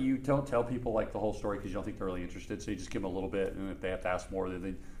 how you don't tell people like the whole story because you don't think they're really interested, so you just give them a little bit, and if they have to ask more,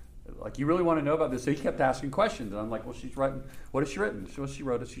 then like, you really want to know about this? So he kept asking questions, and I'm like, well, she's writing. What has she written? So she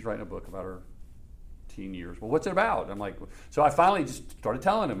wrote it. She's writing a book about her teen years. Well, what's it about? I'm like, so I finally just started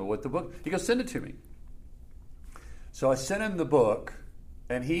telling him what the book. He goes, send it to me. So I sent him the book,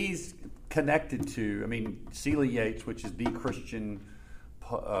 and he's connected to, Seeley Yates, which is the Christian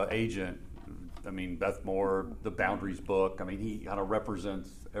agent. Beth Moore, the Boundaries book. He kind of represents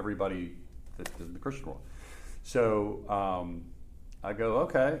everybody that is in the Christian world. So I go,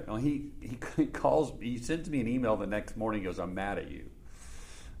 okay. Well, he calls. He sends me an email the next morning. He goes, I'm mad at you.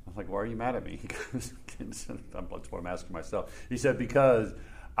 I was like, why are you mad at me? He goes, that's what I'm asking myself. He said, because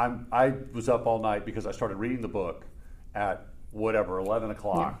I was up all night because I started reading the book at 11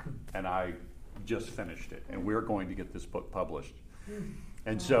 o'clock, and I just finished it, and we're going to get this book published.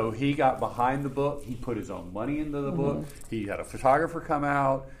 And so he got behind the book. He put his own money into the book. He had a photographer come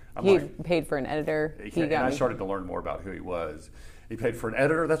out. He paid for an editor. And I started to learn more about who he was. He paid for an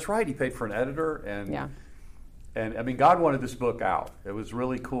editor. That's right. He paid for an editor. And God wanted this book out. It was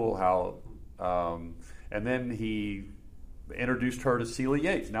really cool how, and then he introduced her to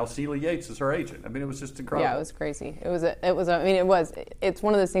Celia Yates. Now Celia Yates is her agent. I mean, it was just incredible. Yeah, it was crazy. It's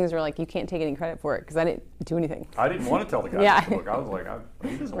one of those things where like you can't take any credit for it because I didn't do anything. I didn't want to tell the guy about the book. I was like,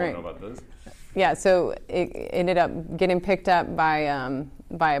 he doesn't want to know about this. Yeah, so it ended up getting picked up by a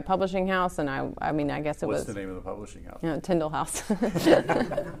publishing house, and I guess it was... What's the name of the publishing house? Tindell House.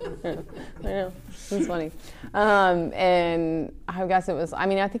 I know, it's funny. And I guess it was,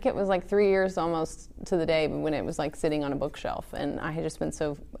 I think it was like 3 years almost to the day when it was like sitting on a bookshelf, and I had just been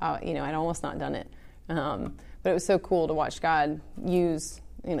so, I'd almost not done it. But it was so cool to watch God use,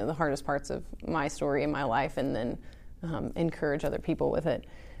 the hardest parts of my story and my life, and then encourage other people with it.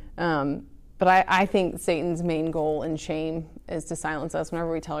 But I think Satan's main goal and shame is to silence us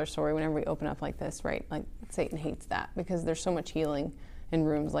whenever we tell our story, whenever we open up like this, right? Like Satan hates that because there's so much healing in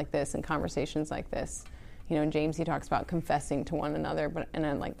rooms like this and conversations like this. In James he talks about confessing to one another,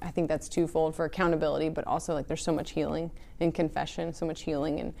 I think that's twofold for accountability, but also like there's so much healing in confession, so much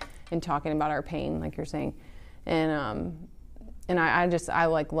healing in talking about our pain, like you're saying, and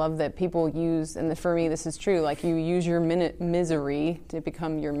I love that people use, and for me this is true, like you use your misery to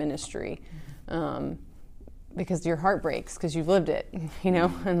become your ministry. Because your heart breaks because you've lived it,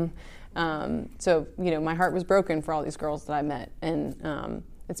 and so my heart was broken for all these girls that I met, and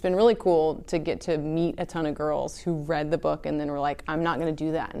it's been really cool to get to meet a ton of girls who read the book and then were like, I'm not going to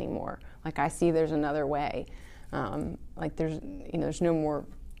do that anymore. Like I see there's another way. Like there's no more,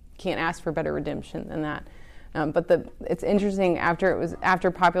 can't ask for better redemption than that. But it's interesting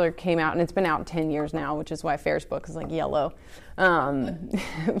after Popular came out, and it's been out 10 years now, which is why Fair's book is like yellow,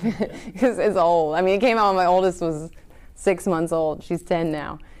 because it's old. It came out when my oldest was 6 months old. She's 10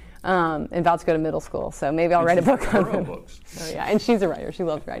 now, and about to go to middle school. So maybe I'll write a book on her. Books. Oh yeah, and she's a writer. She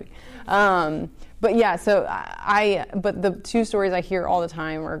loves writing. But yeah, so but the two stories I hear all the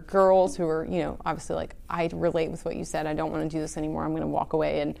time are girls who are, obviously like I relate with what you said. I don't want to do this anymore. I'm going to walk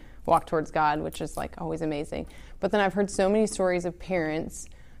away and walk towards God, which is like always amazing. But then I've heard so many stories of parents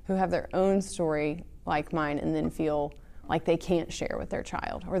who have their own story like mine and then feel like they can't share with their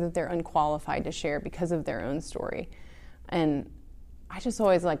child, or that they're unqualified to share because of their own story. And I just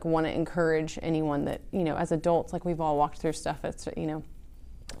always like want to encourage anyone that, as adults, like we've all walked through stuff that's,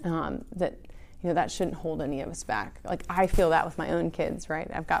 that shouldn't hold any of us back. Like I feel that with my own kids, right?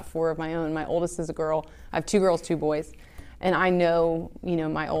 I've got 4 of my own. My oldest is a girl. I have 2 girls, 2 boys. And I know,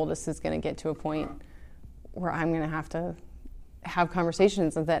 my oldest is going to get to a point where I'm going to have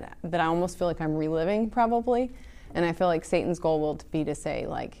conversations that I almost feel like I'm reliving probably. And I feel like Satan's goal will be to say,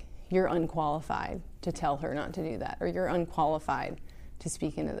 like, you're unqualified to tell her not to do that, or you're unqualified to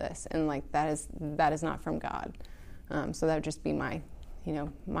speak into this. And like, that is not from God. So that would just be my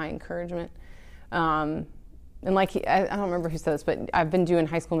encouragement. And like, I don't remember who said this, but I've been doing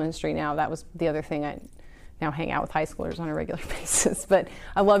high school ministry now. That was the other thing. I now hang out with high schoolers on a regular basis, but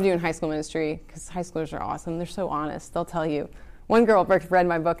I love doing high school ministry because high schoolers are awesome. They're so honest. They'll tell you. One girl read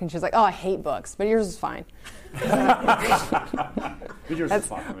my book and she's like, "Oh, I hate books, but yours is fine." That's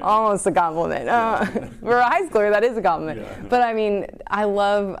almost a compliment. For a high schooler, that is a compliment. Yeah. But I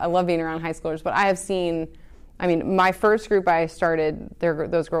love being around high schoolers. But I have seen, my first group I started,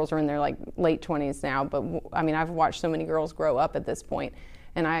 those girls are in their like late 20s now. But I've watched so many girls grow up at this point.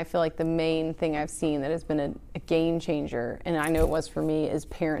 And I feel like the main thing I've seen that has been a game changer, and I know it was for me, is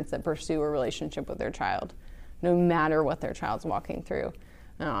parents that pursue a relationship with their child, no matter what their child's walking through.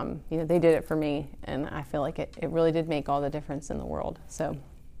 They did it for me, and I feel like it really did make all the difference in the world. So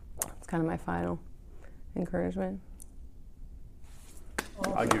it's kind of my final encouragement.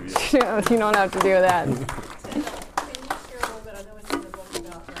 I'll give you. You don't have to do that.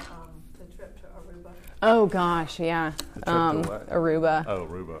 Oh gosh, yeah. Aruba. Oh,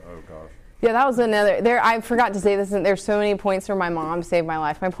 Aruba. Oh gosh. Yeah, that was another. I forgot to say this. And there's so many points where my mom saved my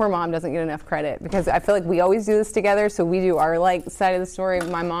life. My poor mom doesn't get enough credit because I feel like we always do this together. So we do our like side of the story.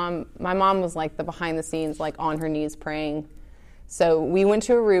 My mom was like the behind the scenes, like on her knees praying. So we went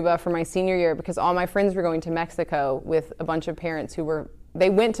to Aruba for my senior year because all my friends were going to Mexico with a bunch of parents they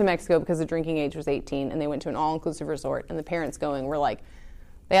went to Mexico because the drinking age was 18, and they went to an all-inclusive resort. And the parents going were like.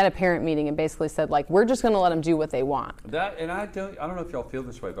 They had a parent meeting and basically said, like, we're just going to let them do what they want. I don't know if y'all feel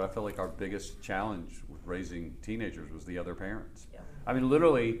this way, but I feel like our biggest challenge with raising teenagers was the other parents. Yeah.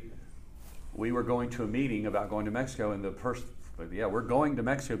 Literally, we were going to a meeting about going to Mexico, and the person, we're going to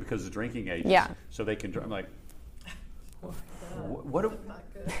Mexico because of drinking age. Yeah. So they can. I'm like, what?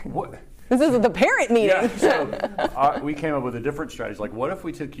 This is the parent meeting. Yeah. So we came up with a different strategy. Like, what if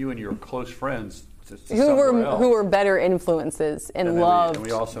we took you and your close friends? Who were better influences and loved.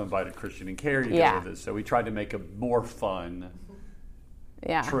 We also invited Christian and Carrie to go with us, so we tried to make it more fun.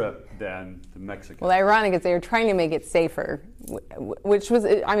 trip than the Mexican. Well, ironic is they were trying to make it safer, which was,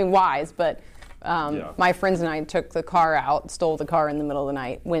 I mean, wise, but my friends and I took the car out, stole the car in the middle of the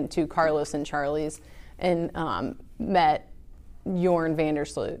night, went to Carlos and Charlie's, and met Jorn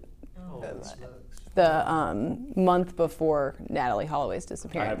Vandersloot the month before Natalie Holloway's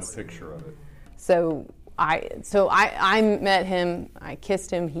disappearance. I have a picture of it. So I met him, I kissed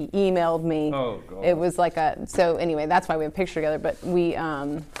him, he emailed me. Oh, God. It was like so anyway, that's why we have a picture together. But we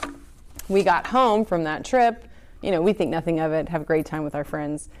got home from that trip, we think nothing of it, have a great time with our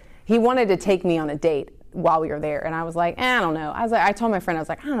friends. He wanted to take me on a date while we were there, and I was like, I don't know. I told my friend, I was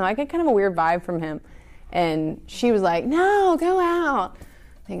like, I don't know, I get kind of a weird vibe from him. And she was like, no, go out.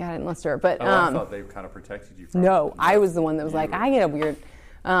 Thank God I didn't listen to her. But I thought they kind of protected you from No, I was the one that was like, I get a weird,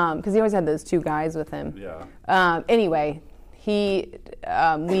 because he always had those two guys with him. Yeah. Anyway,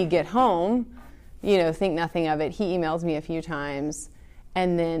 we get home, think nothing of it. He emails me a few times,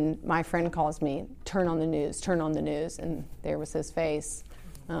 and then my friend calls me, turn on the news, and there was his face.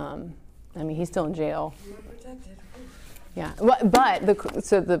 He's still in jail. You were protected. Yeah, but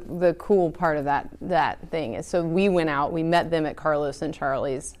the cool part of that thing is, so we went out, we met them at Carlos and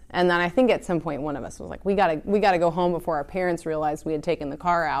Charlie's, and then I think at some point one of us was like, we gotta go home before our parents realized we had taken the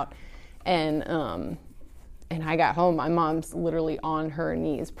car out, and I got home, my mom's literally on her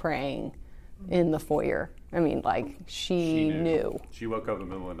knees praying in the foyer. I mean, like she knew. She woke up in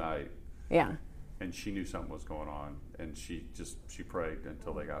the middle of the night. Yeah. And she knew something was going on, and she prayed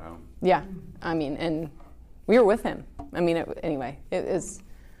until they got home. Yeah, and we were with him. It is,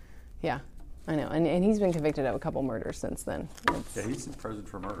 yeah, I know. And he's been convicted of a couple murders since then. Yeah, he's in prison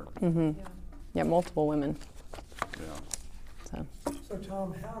for murder. Mm-hmm. Yeah, multiple women. Yeah. So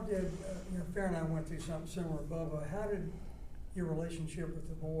Tom, how did, Farrah and I went through something similar, Bubba. How did your relationship with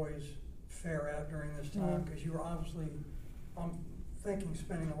the boys fare out during this time? Because you were obviously, I'm thinking,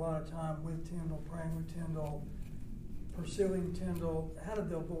 spending a lot of time with Tindell, praying with Tindell, pursuing Tindell. How did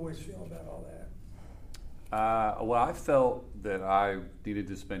the boys feel about all that? Well, I felt that I needed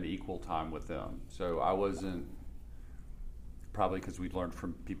to spend equal time with them. So I wasn't, probably because we'd learned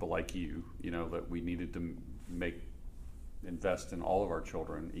from people like you, that we needed to invest in all of our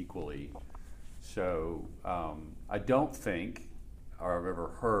children equally. So I don't think, or I've ever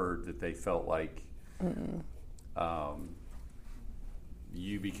heard, that they felt like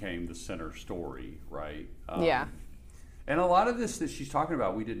you became the center story, right? Yeah. And a lot of this that she's talking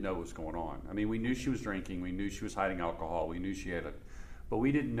about, we didn't know what was going on. I mean, we knew she was drinking, we knew she was hiding alcohol, we knew she had but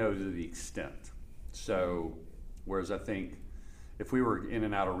we didn't know to the extent. So, whereas I think if we were in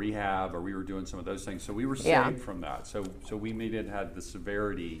and out of rehab or we were doing some of those things, so we were saved from that. So we didn't have the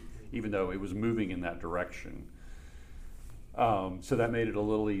severity, even though it was moving in that direction. So that made it a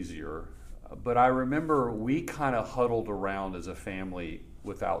little easier. But I remember we kind of huddled around as a family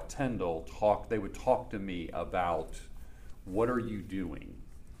without Tindell. They would talk to me about, what are you doing?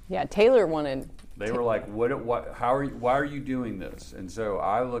 Yeah, Taylor wanted. They were like, why are you doing this? And so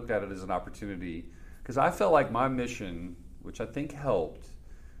I looked at it as an opportunity, because I felt like my mission, which I think helped,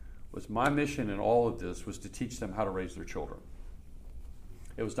 was my mission in all of this was to teach them how to raise their children.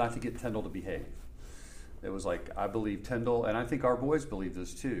 It was not to get Tindell to behave. It was like, I believe Tindell, and I think our boys believe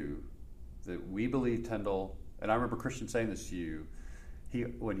this too, that we believe Tindell, and I remember Christian saying this to you,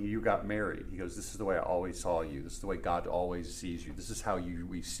 when you got married, he goes, this is the way I always saw you. This is the way God always sees you. This is how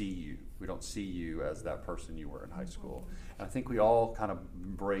we see you. We don't see you as that person you were in high school. And I think we all kind of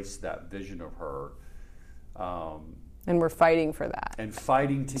embraced that vision of her. And we're fighting for that. And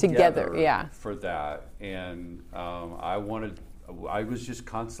fighting together yeah. for that. And I was just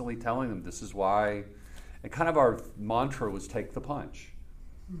constantly telling them, this is why, and kind of our mantra was take the punch.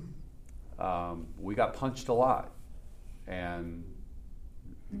 We got punched a lot. And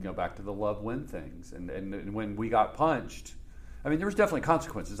back to the love win things. And when we got punched, I mean, there was definitely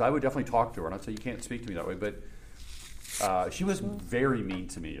consequences. I would definitely talk to her, and I'd say, you can't speak to me that way. But she was very mean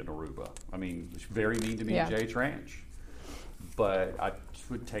to me in Aruba. I mean, she was very mean to me in J.H. Ranch. But I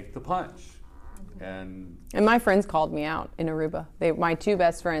would take the punch. And my friends called me out in Aruba. My two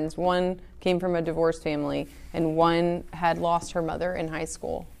best friends, one came from a divorced family, and one had lost her mother in high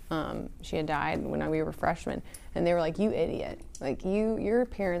school. She had died when we were freshmen. And they were like, you idiot. Like, your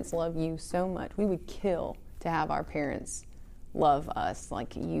parents love you so much. We would kill to have our parents love us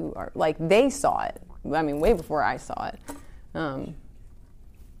like you are. Like, they saw it. I mean, way before I saw it. So,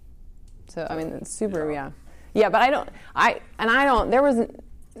 I mean, it's super, Yeah, but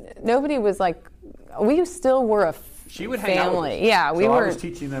nobody was like, we still were a she would family. Hang out with us. Yeah, we were. I was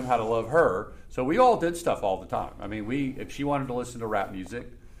teaching them how to love her. So we all did stuff all the time. I mean, if she wanted to listen to rap music,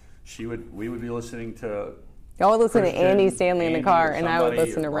 we would be listening to Y'all would listen Christian, to Andy Stanley in the Andy car, or and I would somebody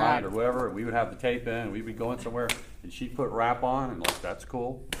listen to or rap. Brian or whoever. We would have the tape in, and we'd be going somewhere, and she'd put rap on, and like, that's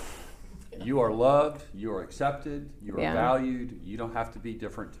cool. You are loved. You are accepted. You are valued. You don't have to be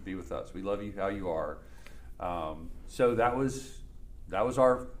different to be with us. We love you how you are. So that was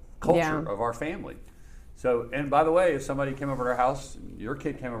our culture of our family. So, and by the way, if somebody came over to our house, your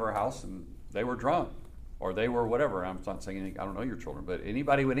kid came over our house, and they were drunk, or they were whatever. I'm not saying anything. I don't know your children, but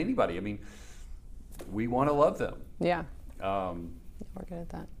anybody with anybody. I mean, we want to love them. Yeah. We're good at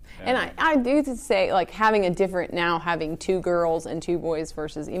that. And I do say, like, having having 2 girls and 2 boys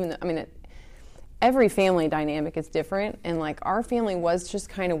versus every family dynamic is different. And, like, our family was just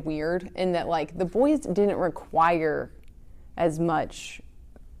kind of weird in that, like, the boys didn't require as much.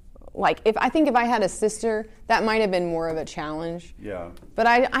 Like, if I had a sister, that might have been more of a challenge. Yeah. But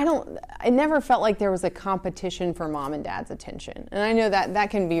I never felt like there was a competition for mom and dad's attention. And I know that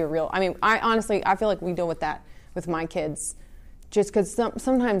can be a real, I feel like we deal with that with my kids just because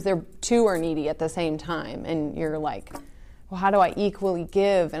sometimes they're 2 are needy at the same time. And you're like, well, how do I equally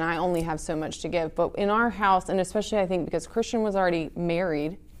give? And I only have so much to give. But in our house, and especially I think because Christian was already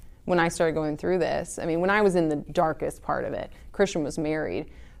married when I started going through this. I mean, when I was in the darkest part of it, Christian was married.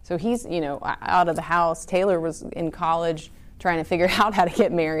 So he's, out of the house. Taylor was in college trying to figure out how to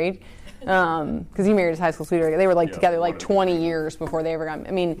get married because he married his high school sweetheart. They were together 20 years before they ever got.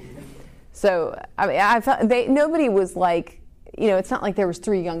 I felt nobody was like, it's not like there was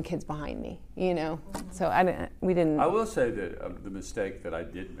 3 young kids behind me, So we didn't. I will say that the mistake that I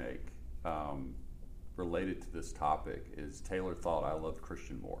did make related to this topic is Taylor thought I loved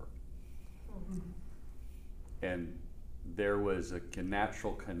Christian more, and there was a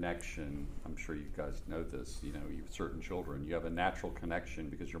natural connection. I'm sure you guys know this. You have certain children. You have a natural connection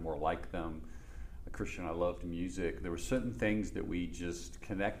because you're more like them. Christian, I loved music. There were certain things that we just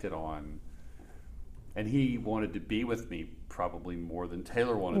connected on. And he wanted to be with me probably more than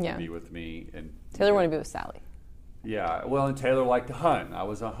Taylor wanted to be with me. And Taylor wanted to be with Sally. Yeah, well, and Taylor liked to hunt. I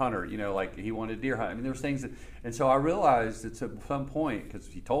was a hunter, he wanted deer hunt. There was things that, and so I realized at some point, because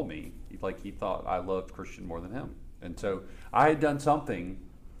he told me, he thought I loved Christian more than him. And so I had done something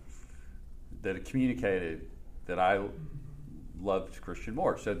that communicated that I loved Christian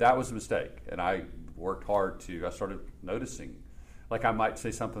more. So that was a mistake. And I worked hard I started noticing. Like I might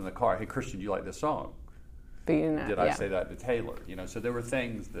say something in the car, hey, Christian, do you like this song? But you know, Did I say that to Taylor? So there were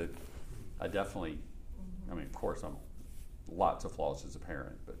things that I definitely, of course, I'm lots of flaws as a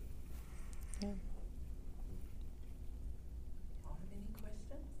parent, but. Yeah. Any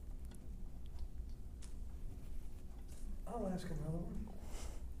questions? I'll ask another one.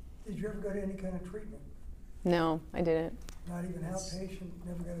 Did you ever go to any kind of treatment? No, I didn't. Not even outpatient?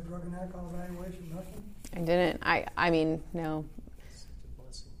 Never got a drug and alcohol evaluation? Nothing? I didn't. No.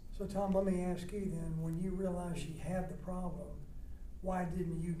 So, Tom, let me ask you then, when you realized she had the problem, why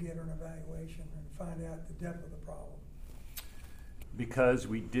didn't you get her an evaluation and find out the depth of the problem? Because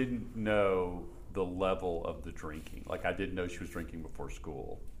we didn't know the level of the drinking. Like, I didn't know she was drinking before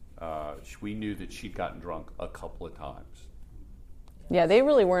school. We knew that she'd gotten drunk a couple of times. Yeah, they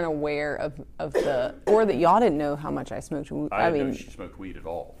really weren't aware of or that y'all didn't know how much I smoked. I didn't know she smoked weed at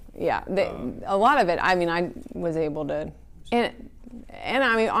all. Yeah, a lot of it, I was able to, and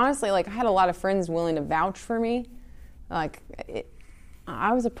honestly, I had a lot of friends willing to vouch for me. I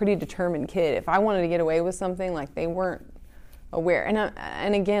was a pretty determined kid. If I wanted to get away with something, they weren't aware.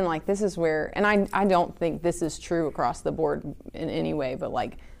 And again, this is where, and I don't think this is true across the board in any way, but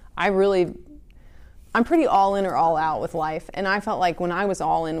I'm pretty all in or all out with life. And I felt like when I was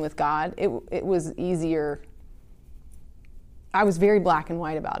all in with God, it was easier. I was very black and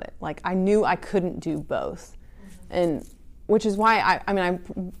white about it. I knew I couldn't do both. And which is why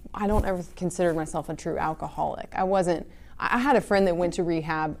I don't ever consider myself a true alcoholic. I had a friend that went to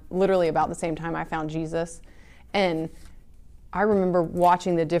rehab literally about the same time I found Jesus. And I remember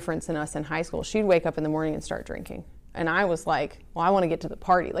watching the difference in us in high school. She'd wake up in the morning and start drinking. And I was like, well, I want to get to the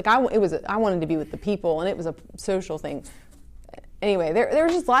party. I wanted to be with the people, and it was a social thing. Anyway, there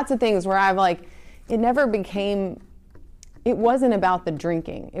was just lots of things where it wasn't about the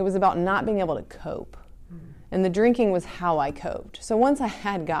drinking. It was about not being able to cope. And the drinking was how I coped. So once I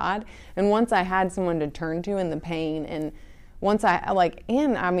had God, and once I had someone to turn to in the pain, and once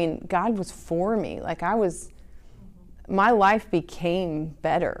God was for me. My life became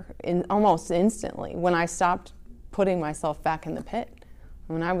better almost instantly when I stopped putting myself back in the pit.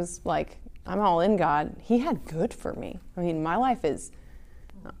 When I was I'm all in God, He had good for me. My life is,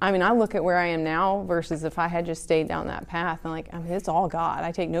 I look at where I am now versus if I had just stayed down that path. And it's all God.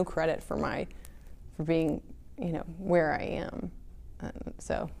 I take no credit for being, where I am.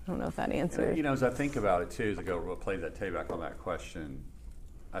 So I don't know if that answers. You know, as I think about it too, as I go play that tape back on that question,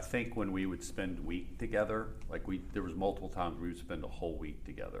 I think when we would spend a week together, like there was multiple times we would spend a whole week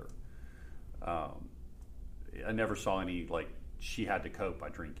together. I never saw any, like, she had to cope by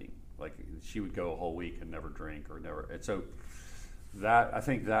drinking. Like, she would go a whole week and never drink or never. And so I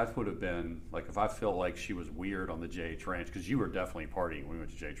think that would have been, like, if I felt like she was weird on the JH Ranch, because you were definitely partying when we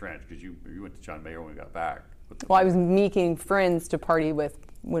went to JH Ranch, because you went to John Mayer when we got back. Well, I was making friends to party with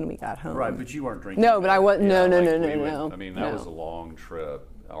when we got home. Right, but you weren't drinking. No, but I wasn't. Yeah, No. I mean, that was a long trip.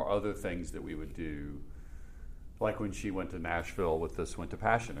 Or other things that we would do, like when she went to Nashville with us, went to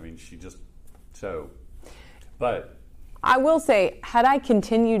Passion. I mean, she just, but. I will say, had I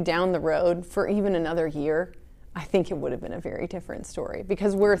continued down the road for even another year, I think it would have been a very different story.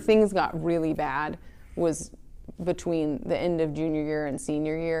 Because where things got really bad was between the end of junior year and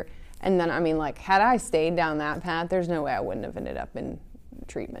senior year. And then, I mean, like, had I stayed down that path, there's no way I wouldn't have ended up in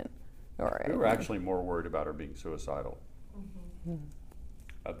treatment. We were actually more worried about her being suicidal. Mm-hmm.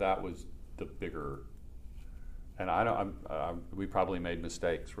 That was the bigger, and we probably made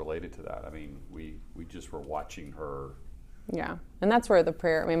mistakes related to that. I mean, we just were watching her. Yeah, and that's where the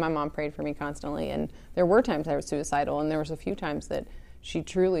prayer, I mean, my mom prayed for me constantly, and there were times I was suicidal, and there was a few times that she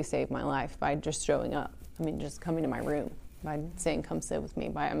truly saved my life by just showing up. I mean, just coming to my room, by saying, come sit with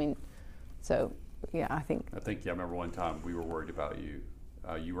me, so, yeah, I think. I remember one time we were worried about you.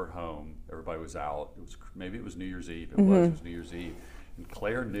 You were home, everybody was out. Maybe it was New Year's Eve. It was New Year's Eve. And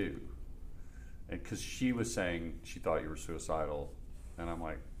Claire knew, and because she was saying she thought you were suicidal, and I'm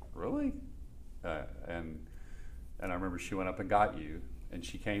like, really? And I remember she went up and got you, and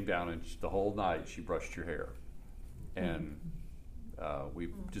she came down, and the whole night she brushed your hair, and we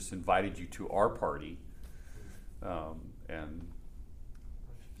just invited you to our party, and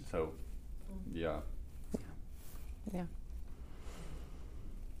so, yeah. Yeah.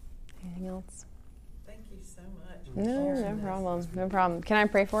 Anything else? Thank you so much. No problem. Can I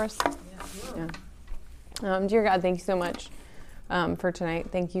pray for us? Yeah. Dear God, thank you so much for tonight.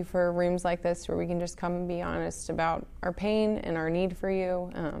 Thank you for rooms like this where we can just come and be honest about our pain and our need for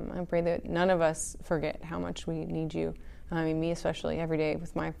you. I pray that none of us forget how much we need you. I mean, me especially, every day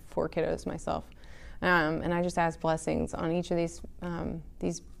with my 4 kiddos myself. And I just ask blessings on each of these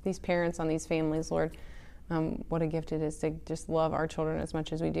parents, on these families, Lord. What a gift it is to just love our children as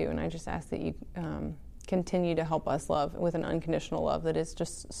much as we do. And I just ask that you continue to help us love with an unconditional love that is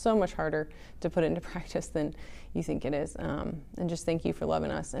just so much harder to put into practice than you think it is. And just thank you for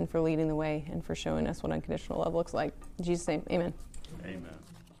loving us and for leading the way and for showing us what unconditional love looks like. In Jesus' name, amen. Amen.